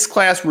in this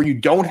class where you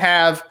don't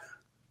have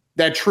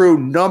that true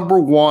number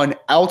one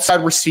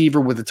outside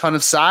receiver with a ton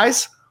of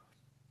size,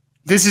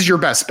 this is your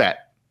best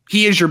bet.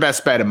 He is your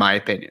best bet, in my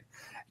opinion.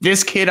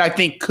 This kid, I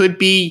think, could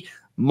be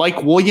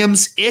Mike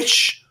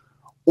Williams-ish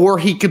or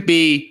he could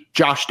be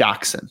Josh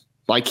Jackson.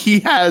 Like, he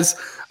has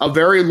a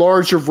very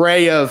large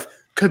array of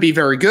could be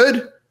very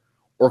good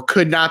or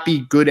could not be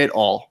good at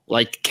all.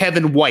 Like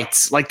Kevin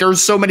White's. Like,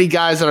 there's so many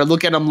guys that I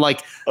look at him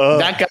like,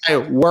 that guy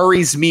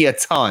worries me a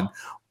ton.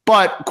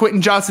 But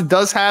Quentin Johnson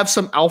does have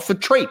some alpha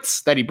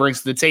traits that he brings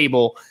to the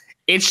table.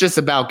 It's just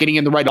about getting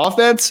in the right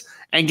offense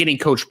and getting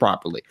coached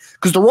properly.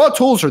 Because the raw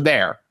tools are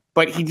there,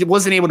 but he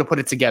wasn't able to put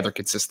it together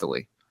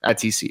consistently at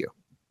TCU.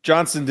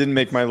 Johnson didn't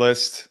make my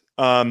list.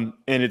 And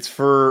it's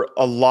for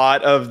a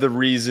lot of the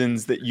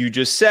reasons that you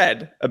just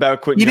said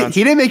about Quentin Johnson.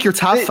 He didn't make your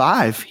top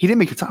five. He didn't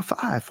make your top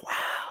five.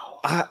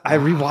 Wow. I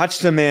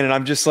rewatched him, man, and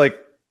I'm just like,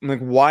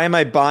 why am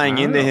I buying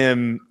into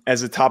him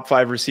as a top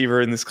 5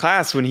 receiver in this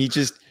class when he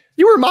just...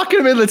 You were mocking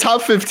him in the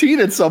top 15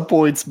 at some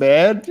points,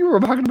 man. You were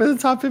mocking him in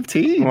the top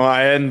 15. Well,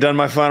 I hadn't done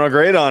my final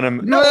grade on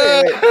him. No,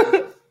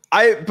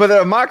 but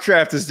a mock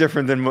draft is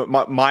different than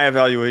what my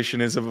evaluation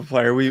is of a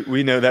player.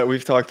 We know that.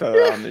 We've talked about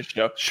it on this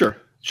show.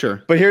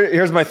 Sure. But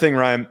here's my thing,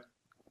 Ryan.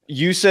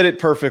 You said it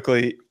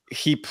perfectly.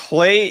 He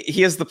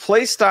has the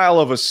play style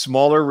of a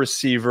smaller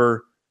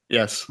receiver.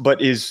 Yes.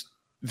 But is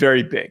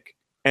very big.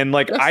 And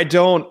like, yes.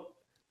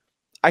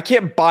 I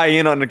can't buy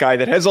in on a guy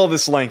that has all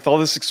this length, all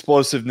this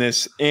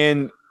explosiveness,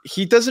 and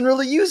he doesn't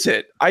really use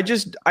it. I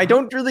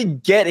don't really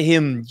get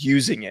him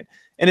using it.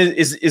 And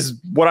is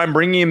what I'm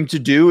bringing him to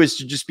do is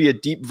to just be a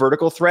deep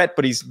vertical threat,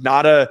 but he's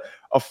not a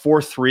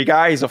 4-3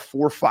 guy. He's a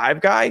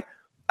 4-5 guy.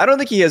 I don't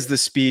think he has the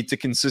speed to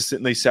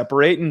consistently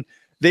separate. And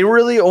they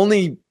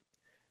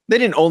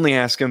didn't only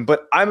ask him,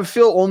 but I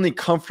feel only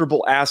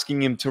comfortable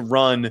asking him to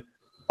run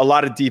a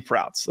lot of deep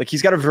routes. Like,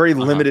 he's got a very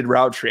limited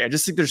route tree. I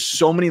just think there's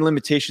so many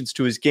limitations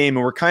to his game,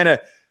 and we're kind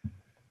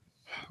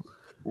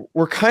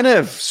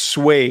of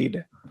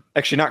swayed.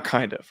 Actually, not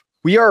kind of.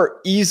 We are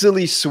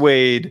easily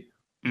swayed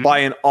by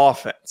an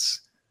offense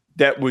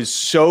that was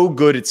so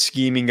good at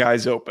scheming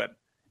guys open.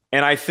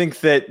 And I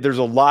think that there's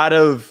a lot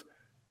of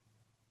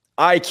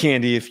eye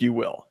candy, if you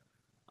will,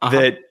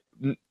 that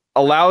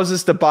allows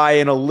us to buy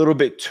in a little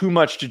bit too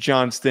much to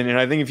Johnston. And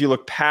I think if you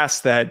look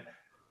past that,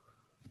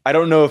 I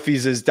don't know if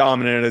he's as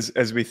dominant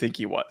as we think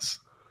he was.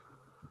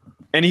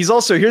 And he's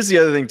also, here's the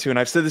other thing too, and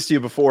I've said this to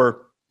you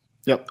before,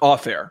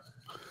 off air.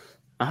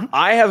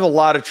 I have a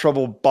lot of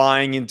trouble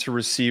buying into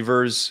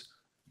receivers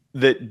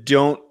that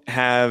don't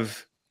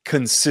have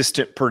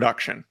consistent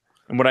production.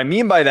 And what I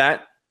mean by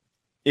that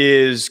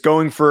is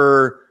going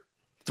for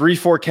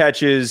 3-4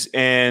 catches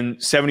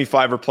and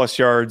 75 or plus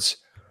yards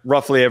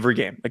roughly every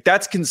game. Like,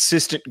 that's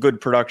consistent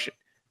good production.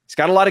 He's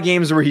got a lot of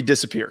games where he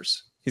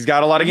disappears. He's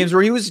got a lot of games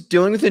where he was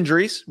dealing with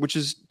injuries, which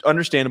is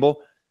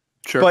understandable.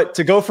 Sure. But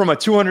to go from a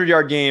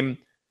 200-yard game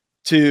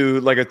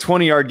to like a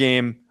 20-yard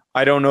game,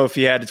 I don't know if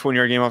he had a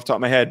 20-yard game off the top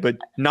of my head, but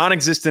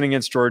non-existent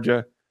against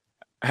Georgia.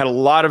 Had a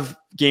lot of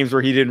games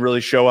where he didn't really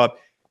show up.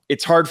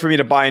 It's hard for me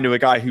to buy into a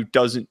guy who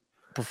doesn't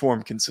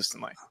perform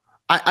consistently.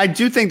 I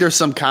do think there's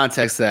some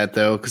context to that,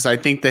 though, because I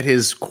think that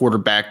his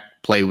quarterback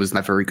play was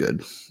not very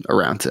good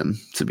around him,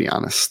 to be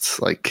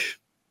honest. Like,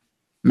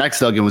 Max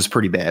Duggan was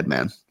pretty bad,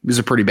 man. He was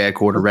a pretty bad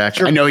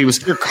quarterback. I know he was.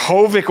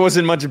 Kovic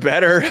wasn't much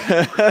better.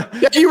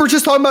 Yeah, you were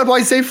just talking about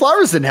why Zay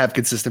Flowers didn't have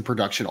consistent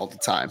production all the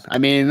time. I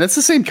mean, that's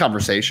the same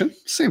conversation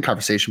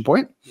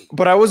point.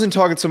 But I wasn't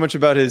talking so much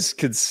about his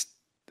kids.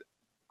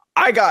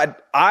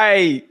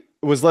 I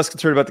was less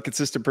concerned about the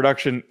consistent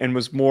production and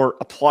was more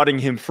applauding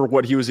him for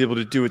what he was able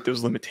to do with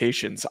those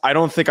limitations. I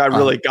don't think I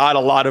really got a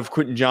lot of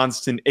Quentin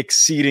Johnston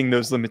exceeding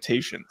those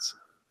limitations.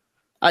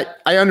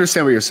 I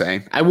understand what you're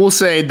saying. I will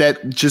say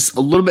that just a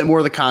little bit more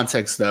of the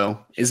context, though,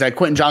 is that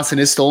Quentin Johnston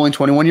is still only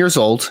 21 years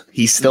old.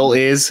 He still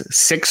is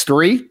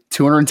 6'3",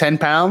 210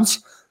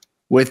 pounds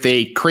with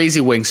a crazy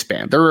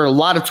wingspan. There are a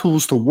lot of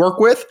tools to work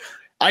with.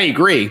 I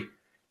agree.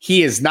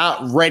 He is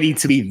not ready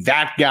to be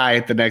that guy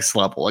at the next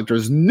level. Like,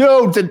 there's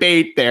no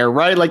debate there,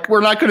 right? Like,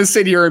 we're not going to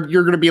sit here and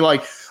you're going to be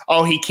like,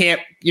 oh, he can't,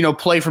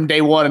 play from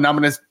day one. And I'm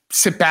going to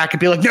sit back and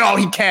be like, no,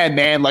 he can,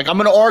 man. Like, I'm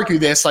going to argue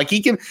this. Like,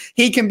 he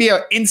can be an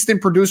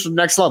instant producer at the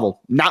next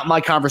level. Not my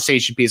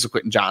conversation piece with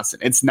Quentin Johnston.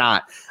 It's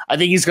not. I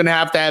think he's going to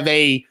have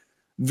a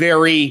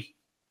very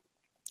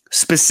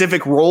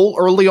specific role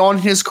early on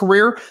in his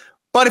career.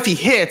 But if he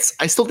hits,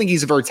 I still think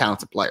he's a very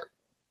talented player.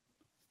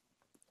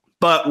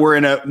 But we're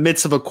in a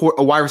midst of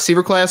a wide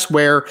receiver class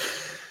where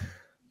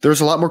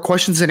there's a lot more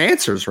questions than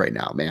answers right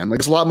now, man. Like,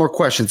 there's a lot more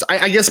questions.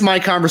 I guess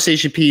my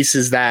conversation piece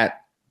is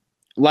that,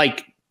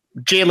 like,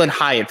 Jalen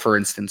Hyatt, for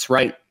instance,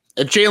 right?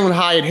 If Jalen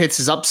Hyatt hits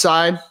his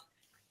upside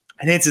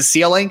and hits his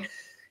ceiling,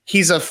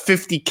 he's a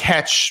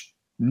 50-catch,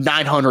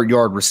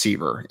 900-yard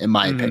receiver, in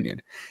my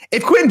opinion.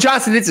 If Quentin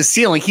Johnston hits his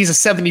ceiling, he's a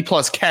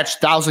 70-plus catch,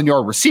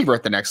 1,000-yard receiver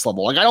at the next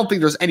level. Like, I don't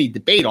think there's any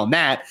debate on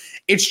that.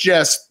 It's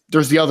just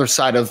there's the other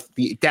side of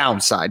the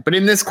downside. But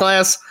in this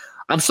class,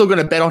 I'm still going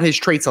to bet on his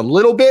traits a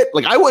little bit.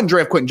 Like, I wouldn't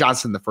draft Quentin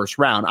Johnston in the first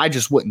round. I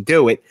just wouldn't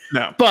do it.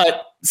 No.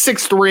 But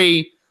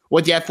 6'3",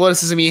 with the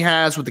athleticism he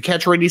has, with the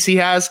catch radius he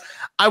has,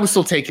 I would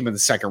still take him in the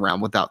second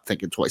round without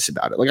thinking twice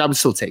about it. Like, I would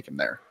still take him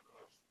there.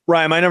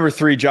 Ryan, my number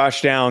 3,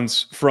 Josh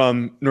Downs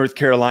from North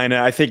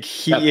Carolina. I think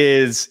he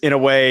is, in a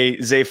way,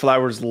 Zay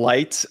Flowers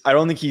light. I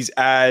don't think he's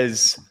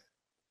as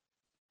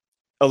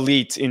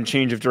elite in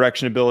change of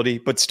direction ability,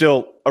 but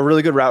still a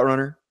really good route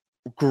runner,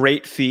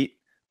 great feet.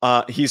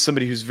 He's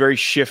somebody who's very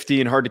shifty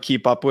and hard to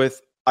keep up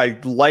with. I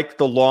like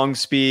the long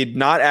speed,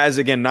 not as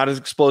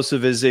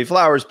explosive as Zay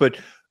Flowers, but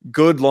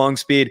good long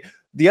speed.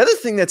 The other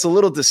thing that's a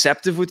little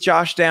deceptive with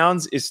Josh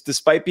Downs is,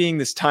 despite being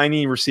this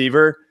tiny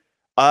receiver,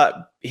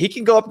 he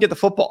can go up and get the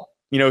football.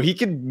 He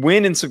could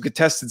win in some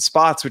contested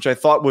spots, which I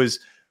thought was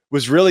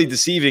really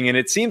deceiving. And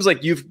it seems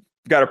like you've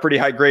got a pretty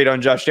high grade on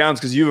Josh Downs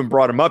because you haven't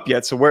brought him up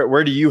yet. So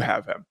where do you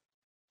have him?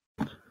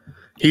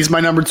 He's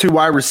my number 2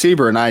 wide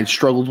receiver, and I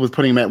struggled with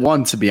putting him at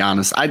 1, to be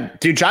honest.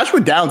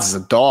 Joshua Downs is a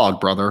dog,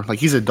 brother. Like,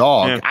 he's a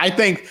dog. Yeah. I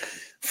think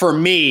for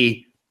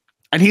me,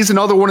 and he's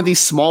another one of these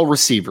small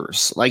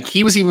receivers. Like,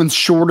 he was even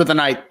shorter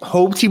than I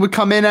hoped he would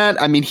come in at.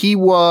 I mean,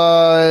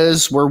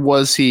 where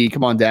was he?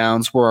 Come on,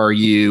 Downs. Where are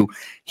you?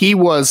 He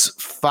was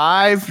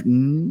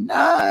 5'9",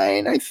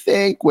 I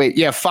think.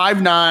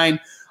 5'9",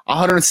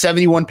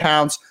 171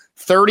 pounds,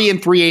 30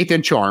 and 3/8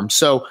 inch arms.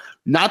 So,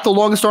 not the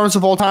longest arms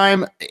of all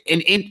time,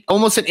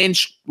 almost an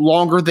inch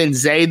longer than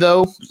Zay,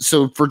 though.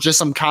 So for just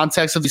some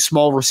context of these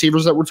small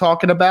receivers that we're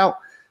talking about,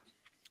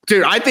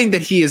 dude, I think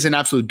that he is an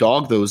absolute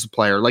dog, though, as a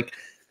player. Like,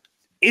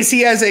 is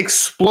he as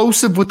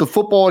explosive with the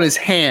football in his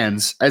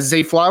hands as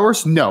Zay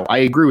Flowers? No, I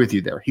agree with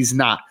you there. He's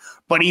not.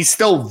 But he's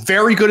still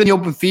very good in the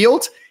open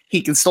field.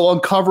 He can still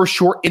uncover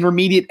short,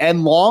 intermediate,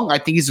 and long. I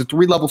think he's a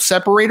 3-level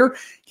separator.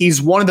 He's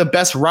one of the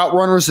best route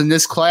runners in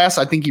this class.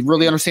 I think he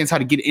really understands how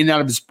to get in and out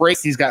of his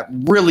breaks. He's got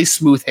really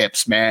smooth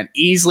hips, man.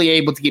 Easily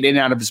able to get in and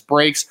out of his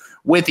breaks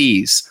with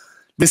ease.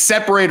 The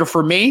separator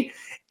for me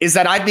is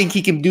that I think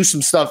he can do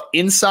some stuff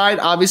inside,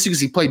 obviously, because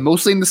he played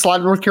mostly in the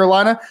slot in North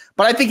Carolina.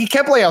 But I think he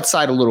can play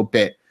outside a little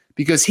bit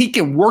because he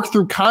can work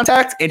through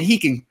contact and he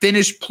can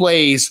finish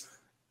plays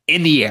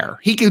in the air.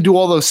 He can do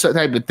all those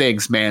type of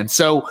things, man.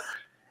 So,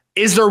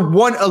 is there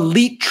one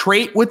elite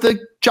trait with the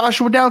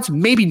Joshua Downs?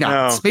 Maybe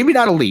not. No. Maybe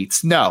not elite.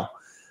 No.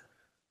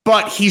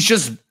 But he's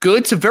just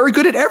good to very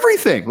good at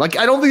everything. Like,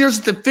 I don't think there's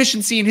a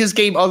deficiency in his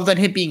game other than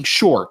him being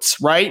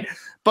shorts, right?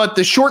 But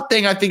the short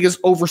thing, I think, is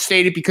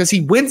overstated because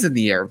he wins in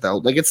the air, though.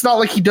 Like, it's not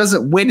like he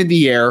doesn't win in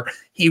the air.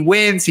 He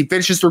wins. He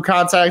finishes through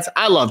contacts.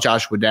 I love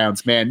Joshua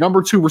Downs, man.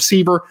 Number 2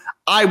 receiver.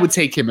 I would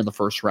take him in the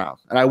first round,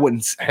 and I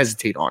wouldn't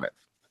hesitate on it.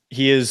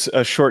 He is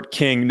a short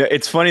king.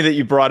 It's funny that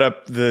you brought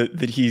up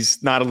that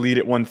he's not elite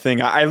at one thing.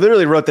 I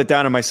literally wrote that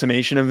down in my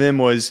summation of him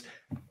was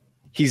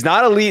he's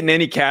not elite in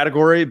any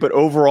category, but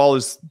overall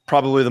is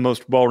probably the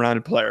most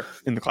well-rounded player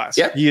in the class.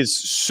 Yeah. He is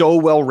so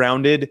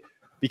well-rounded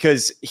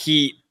because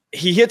he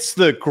hits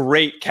the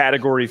great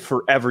category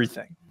for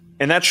everything.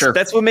 And that's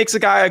what makes a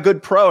guy a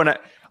good pro. And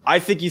I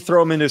think you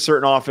throw him into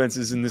certain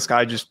offenses and this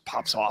guy just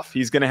pops off.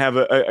 He's going to have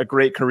a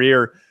great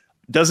career.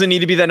 Doesn't need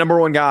to be that number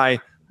 1 guy,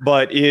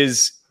 but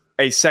is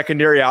a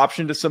secondary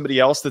option to somebody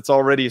else that's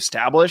already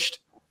established.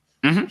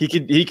 Mm-hmm.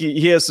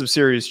 He has some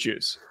serious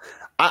juice.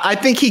 I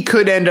think he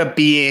could end up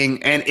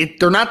being, and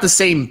they're not the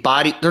same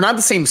body. They're not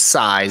the same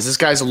size. This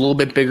guy's a little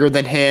bit bigger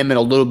than him and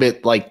a little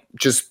bit like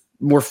just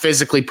more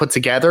physically put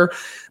together.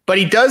 But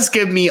he does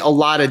give me a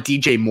lot of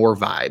DJ Moore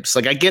vibes.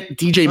 Like, I get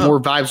DJ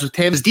Moore vibes with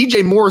him.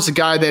 DJ Moore is a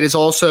guy that is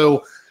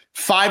also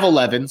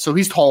 5'11", so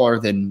he's taller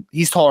than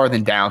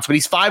Downs, but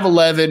he's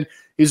 5'11".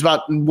 He's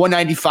about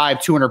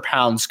 195, 200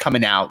 pounds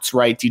coming out,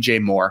 right?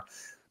 DJ Moore.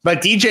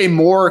 But DJ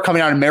Moore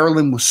coming out of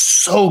Maryland was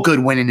so good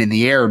winning in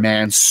the air,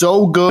 man.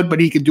 So good, but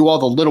he could do all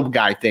the little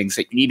guy things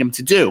that you need him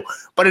to do.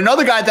 But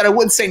another guy that I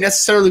wouldn't say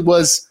necessarily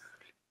was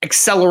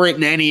accelerant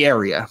in any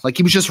area. Like,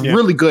 he was just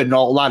really good in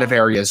a lot of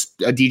areas.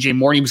 DJ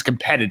Moore, he was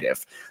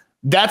competitive.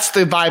 That's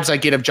the vibes I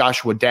get of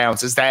Joshua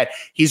Downs, is that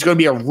he's going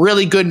to be a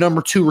really good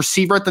number 2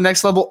 receiver at the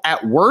next level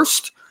at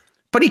worst.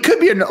 But he could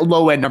be a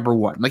low-end number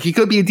 1. Like, he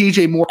could be a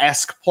DJ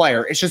Moore-esque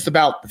player. It's just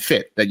about the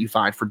fit that you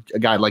find for a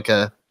guy like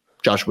a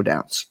Joshua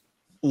Downs.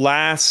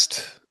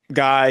 Last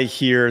guy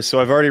here.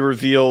 So I've already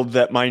revealed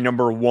that my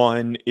number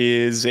 1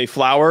 is Zay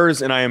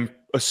Flowers, and I am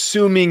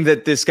assuming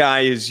that this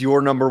guy is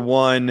your number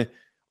 1.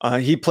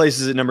 He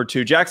places at number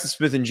 2. Jaxon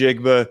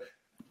Smith-Njigba.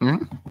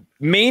 Mm-hmm.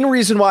 Main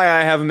reason why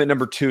I have him at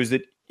number 2 is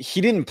that he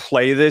didn't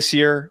play this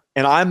year,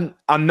 and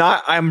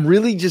I'm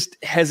really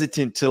just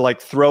hesitant to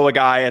like throw a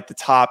guy at the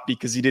top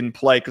because he didn't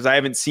play, because I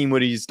haven't seen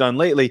what he's done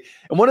lately.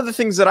 And one of the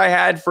things that I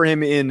had for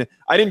him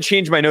I didn't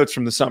change my notes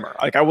from the summer.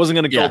 Like, I wasn't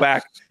going to go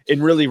back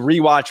and really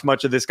rewatch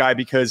much of this guy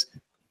because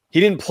he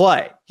didn't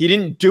play. He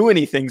didn't do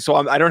anything. So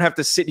I don't have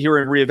to sit here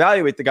and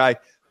reevaluate the guy.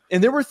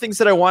 And there were things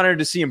that I wanted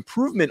to see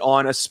improvement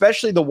on,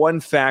 especially the one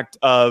fact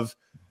of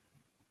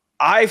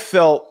I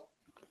felt,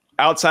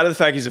 outside of the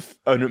fact he's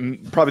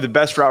probably the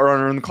best route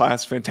runner in the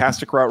class,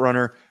 fantastic route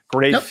runner,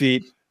 great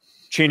feet,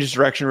 changes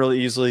direction really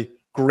easily,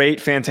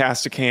 great,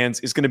 fantastic hands,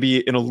 is going to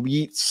be an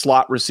elite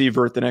slot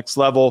receiver at the next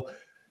level.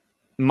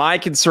 My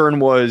concern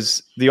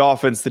was the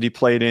offense that he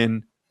played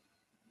in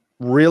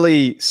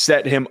really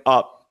set him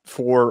up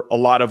for a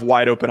lot of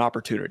wide open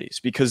opportunities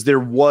because there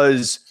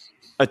was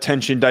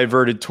attention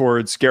diverted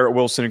towards Garrett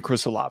Wilson and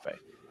Chris Olave.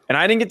 And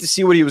I didn't get to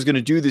see what he was going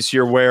to do this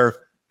year where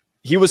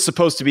he was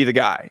supposed to be the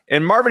guy.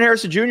 And Marvin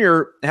Harrison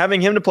Jr.,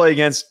 having him to play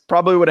against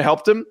probably would have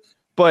helped him.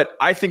 But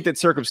I think that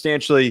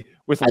circumstantially,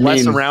 with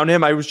less around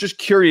him, I was just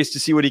curious to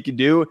see what he could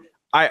do.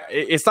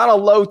 It's not a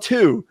low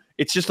 2.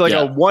 It's just like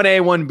a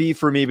 1A, 1B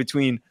for me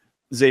between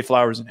Zay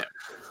Flowers and him.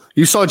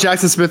 You saw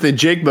Jaxon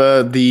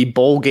Smith-Njigba, the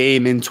bowl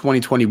game in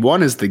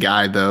 2021, is the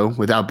guy, though,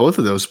 without both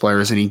of those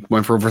players, and he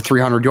went for over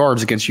 300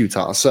 yards against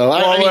Utah. So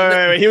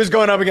wait. He was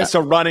going up against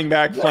a running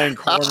back playing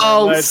corner.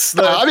 Clark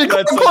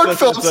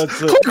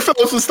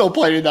Phillips was still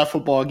playing in that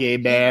football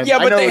game, man. Yeah,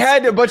 but they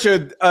had a bunch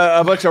of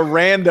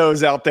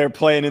randos out there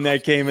playing in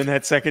that game in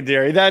that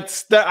secondary.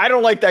 I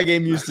don't like that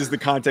game used as the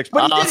context.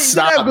 But he did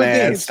have good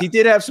games. He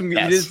did have some. He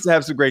did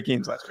have some great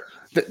games last year.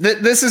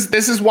 This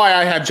is why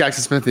I have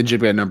Jaxon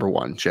Smith-Njigba at number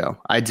 1, Joe.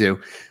 I do.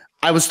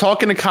 I was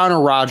talking to Connor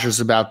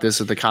Rogers about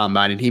this at the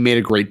Combine, and he made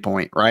a great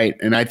point, right?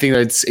 And I think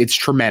that it's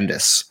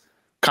tremendous.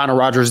 Connor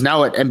Rogers,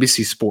 now at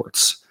NBC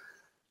Sports.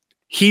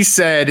 He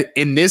said,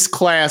 in this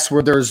class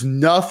where there's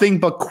nothing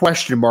but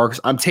question marks,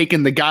 I'm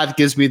taking the guy that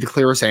gives me the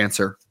clearest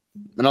answer.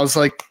 And I was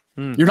like,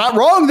 you're not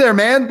wrong there,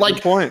 man. Like,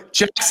 good point.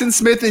 Jaxon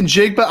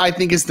Smith-Njigba, I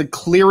think, is the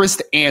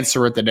clearest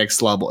answer at the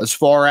next level as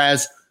far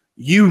as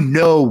you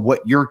know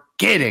what you're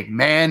getting,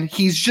 man.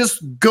 He's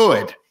just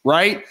good,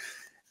 right?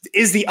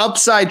 Is the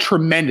upside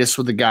tremendous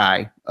with a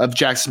guy of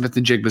Jaxon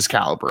Smith-Njigba's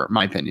caliber, in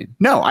my opinion?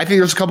 No, I think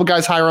there's a couple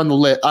guys higher on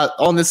the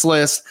on this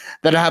list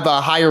that have a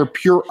higher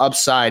pure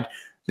upside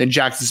than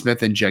Jaxon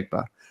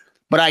Smith-Njigba.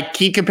 But I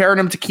keep comparing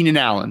him to Keenan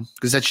Allen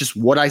because that's just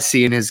what I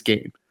see in his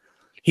game.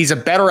 He's a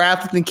better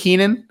athlete than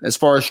Keenan as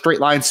far as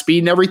straight line speed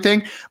and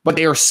everything, but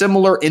they are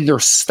similar in their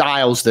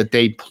styles that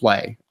they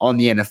play on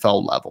the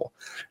NFL level.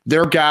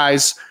 They're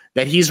guys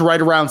that he's right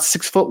around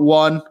 6'1",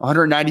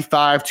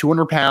 195,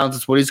 200 pounds.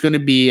 That's what he's going to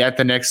be at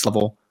the next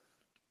level.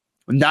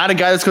 Not a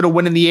guy that's going to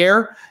win in the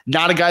air.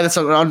 Not a guy that's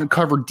going to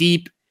uncover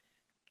deep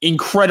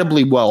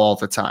incredibly well all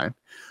the time.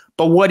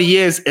 But what he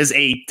is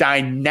a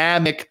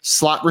dynamic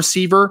slot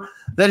receiver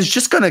that is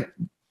just going to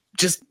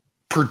just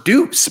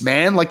produce,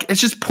 man. Like,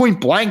 it's just point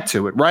blank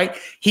to it, right?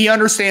 He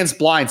understands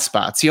blind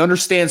spots. He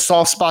understands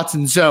soft spots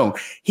in zone.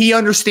 He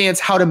understands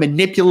how to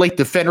manipulate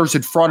defenders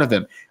in front of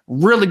him.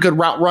 Really good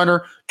route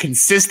runner,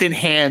 consistent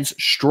hands,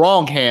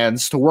 strong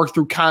hands to work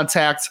through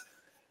contact.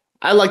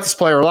 I like this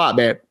player a lot,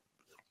 man.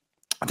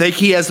 I think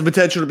he has the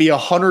potential to be a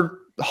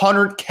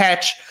 100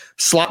 catch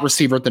slot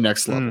receiver at the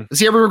next level. Is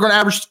he ever going to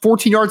average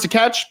 14 yards a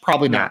catch?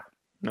 Probably not.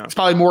 No. It's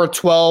probably more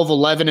 12,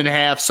 11 and a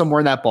half, somewhere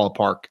in that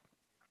ballpark.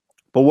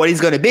 But what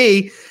he's going to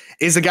be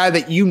is a guy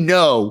that you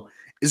know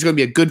is going to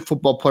be a good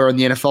football player on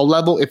the NFL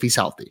level if he's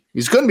healthy.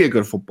 He's going to be a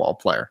good football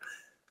player.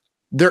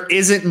 There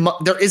isn't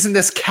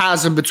this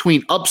chasm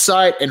between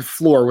upside and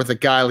floor with a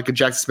guy like a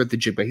Jaxon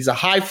Smith-Njigba. He's a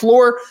high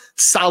floor,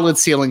 solid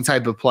ceiling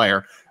type of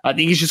player. I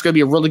think he's just going to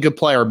be a really good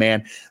player,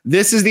 man.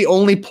 This is the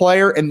only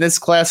player in this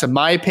class, in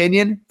my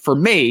opinion, for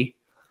me,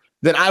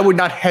 that I would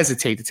not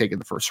hesitate to take in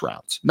the first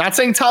round. Not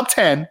saying top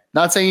 10,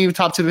 not saying even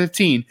top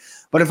 15,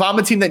 but if I'm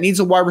a team that needs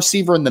a wide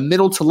receiver in the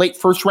middle to late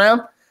first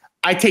round,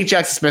 I take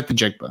Jaxon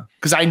Smith-Njigba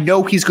because I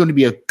know he's going to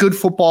be a good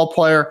football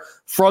player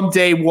from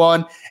day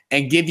one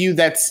and give you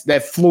that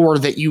floor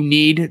that you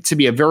need to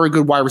be a very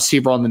good wide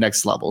receiver on the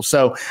next level.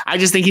 So I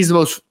just think he's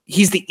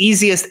the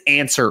easiest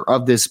answer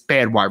of this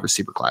bad wide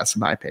receiver class, in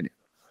my opinion.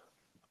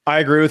 I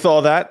agree with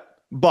all that,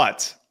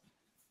 but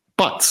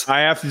I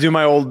have to do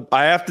my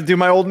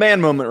old man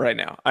moment right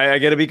now. I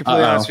got to be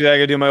completely honest with you. I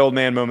got to do my old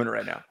man moment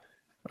right now.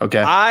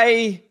 Okay.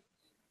 I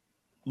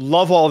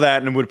love all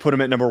that and would put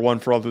him at number 1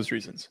 for all those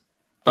reasons.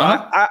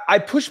 I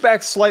push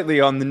back slightly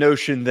on the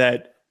notion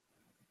that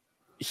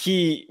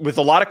he, with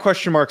a lot of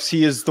question marks,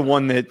 he is the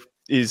one that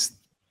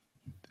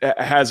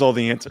has all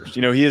the answers.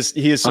 You know, he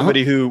is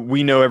somebody who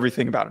we know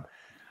everything about him.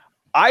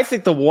 I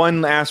think the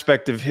one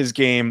aspect of his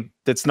game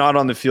that's not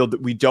on the field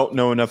that we don't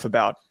know enough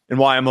about, and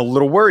why I'm a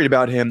little worried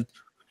about him,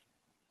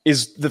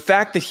 is the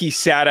fact that he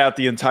sat out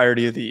the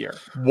entirety of the year.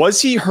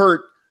 Was he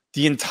hurt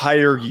the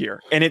entire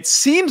year? And it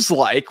seems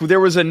like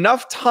there was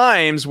enough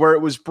times where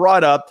it was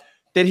brought up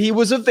that he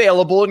was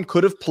available and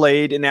could have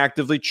played and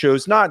actively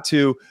chose not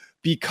to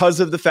because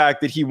of the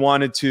fact that he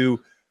wanted to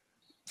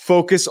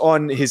focus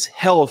on his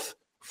health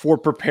for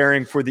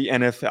preparing for the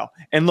NFL.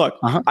 And look,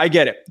 I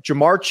get it.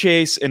 Jamar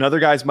Chase and other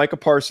guys, Micah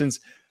Parsons,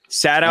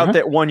 sat out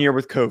that 1 year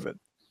with COVID.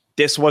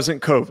 This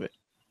wasn't COVID.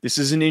 This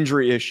is an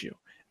injury issue.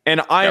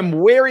 And I am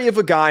wary of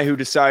a guy who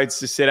decides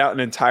to sit out an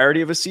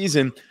entirety of a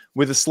season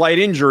with a slight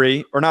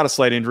injury, or not a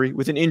slight injury,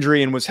 with an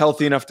injury and was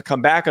healthy enough to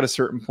come back at a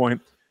certain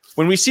point.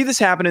 When we see this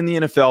happen in the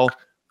NFL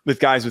with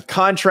guys with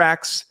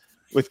contracts,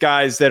 with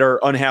guys that are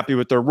unhappy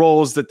with their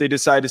roles that they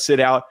decide to sit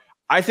out,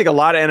 I think a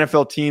lot of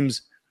NFL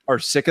teams are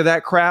sick of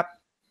that crap.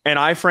 And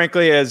I,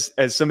 frankly, as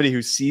somebody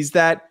who sees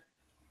that,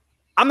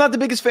 I'm not the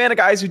biggest fan of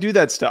guys who do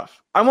that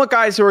stuff. I want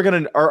guys who are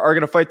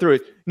gonna fight through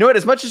it. You know what?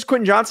 As much as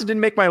Quentin Johnson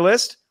didn't make my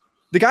list,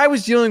 the guy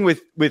was dealing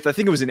with I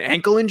think it was an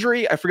ankle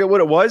injury. I forget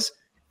what it was.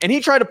 And he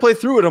tried to play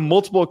through it on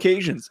multiple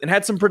occasions and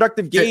had some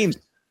productive games.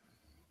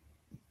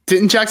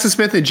 Didn't Jaxon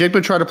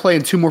Smith-Njigba try to play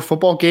in 2 more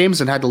football games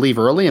and had to leave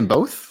early in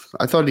both?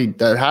 I thought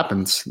that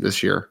happens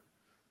this year.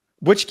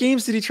 Which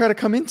games did he try to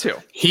come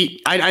into?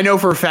 I know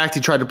for a fact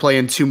he tried to play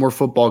in 2 more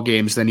football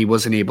games, then he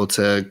wasn't able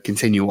to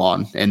continue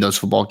on in those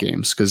football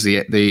games because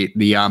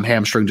the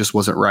hamstring just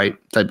wasn't right,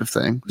 type of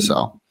thing.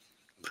 So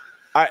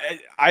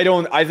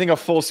I think a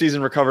full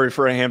season recovery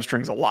for a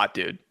hamstring is a lot,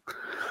 dude.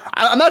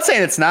 I'm not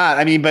saying it's not.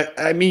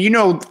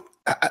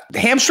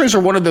 Hamstrings are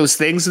one of those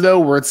things though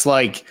where it's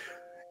like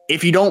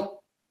if you don't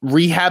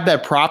rehab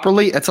that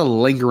properly, that's a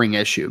lingering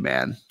issue,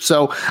 man.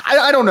 So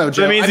I don't know,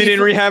 Joe. That means he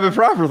didn't rehab it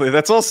properly.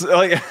 That's also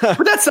like,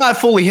 but that's not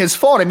fully his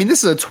fault. I mean,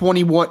 this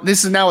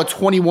is now a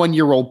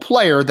 21-year-old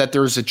player that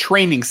there's a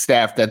training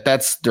staff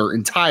that's their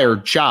entire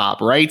job,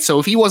 right? So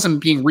if he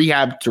wasn't being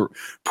rehabbed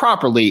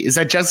properly, is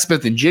that Jaxon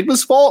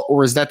Smith-Njigba's fault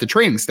or is that the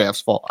training staff's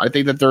fault? I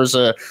think that there's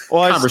a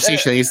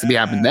conversation that needs to be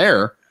happening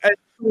there.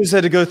 He's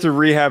had to go through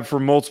rehab for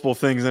multiple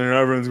things, and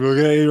everyone's going,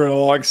 "Okay, you're a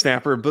long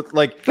snapper." But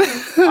like,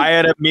 I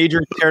had a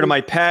major tear to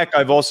my pec.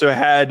 I've also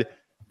had,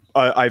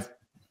 I've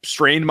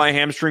strained my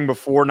hamstring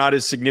before, not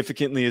as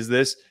significantly as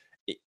this.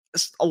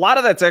 A lot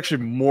of that's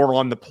actually more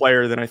on the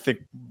player than I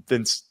think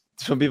than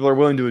some people are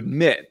willing to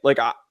admit. Like,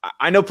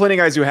 I know plenty of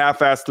guys who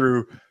half-assed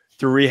through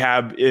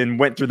rehab and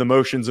went through the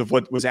motions of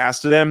what was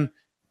asked of them,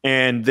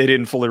 and they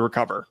didn't fully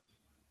recover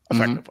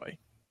effectively.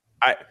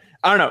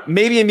 I don't know.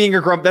 Maybe I'm being a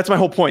grump. That's my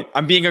whole point.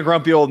 I'm being a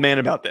grumpy old man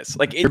about this.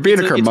 Like you're being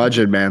a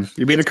curmudgeon, man.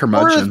 You're being a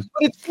curmudgeon.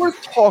 It's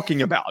worth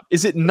talking about,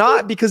 is it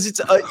not? Because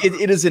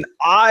it is an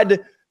odd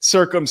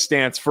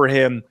circumstance for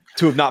him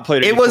to have not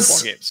played any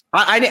football games.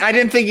 I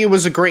didn't think it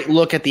was a great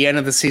look at the end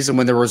of the season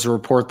when there was a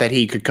report that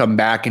he could come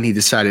back and he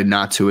decided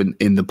not to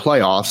in the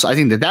playoffs. I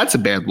think that's a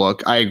bad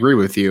look. I agree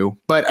with you.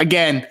 But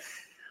again,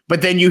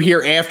 then you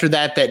hear after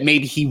that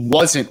maybe he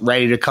wasn't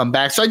ready to come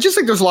back. So I just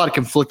think there's a lot of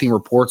conflicting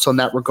reports on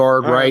that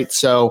regard, right?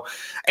 So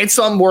it's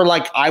something more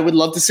like I would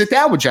love to sit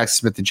down with Jaxon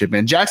Smith-Njigba.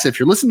 And Jackson, if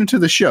you're listening to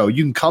the show,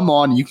 you can come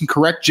on and you can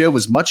correct Joe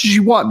as much as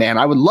you want, man.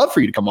 I would love for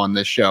you to come on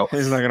this show.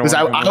 Because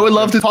I would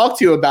love to talk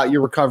to you about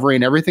your recovery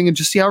and everything and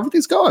just see how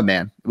everything's going,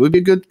 man. It would be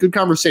a good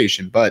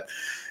conversation. But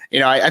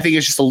I think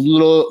it's just a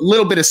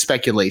little bit of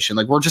speculation.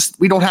 Like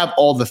we don't have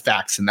all the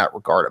facts in that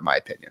regard, in my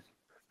opinion.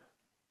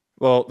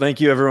 Well, thank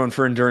you, everyone,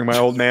 for enduring my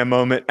old man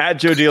moment. At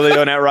Joe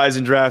DeLeone, at Rise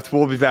and Draft.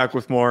 We'll be back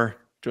with more.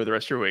 Enjoy the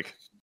rest of your week.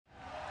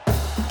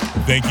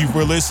 Thank you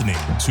for listening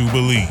to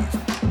Believe.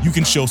 You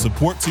can show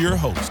support to your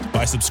host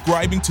by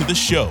subscribing to the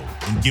show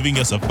and giving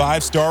us a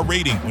 5-star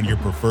rating on your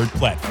preferred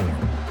platform.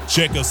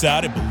 Check us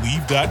out at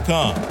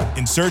Believe.com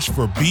and search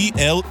for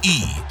BLEAV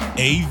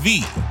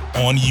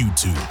on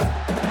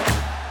YouTube.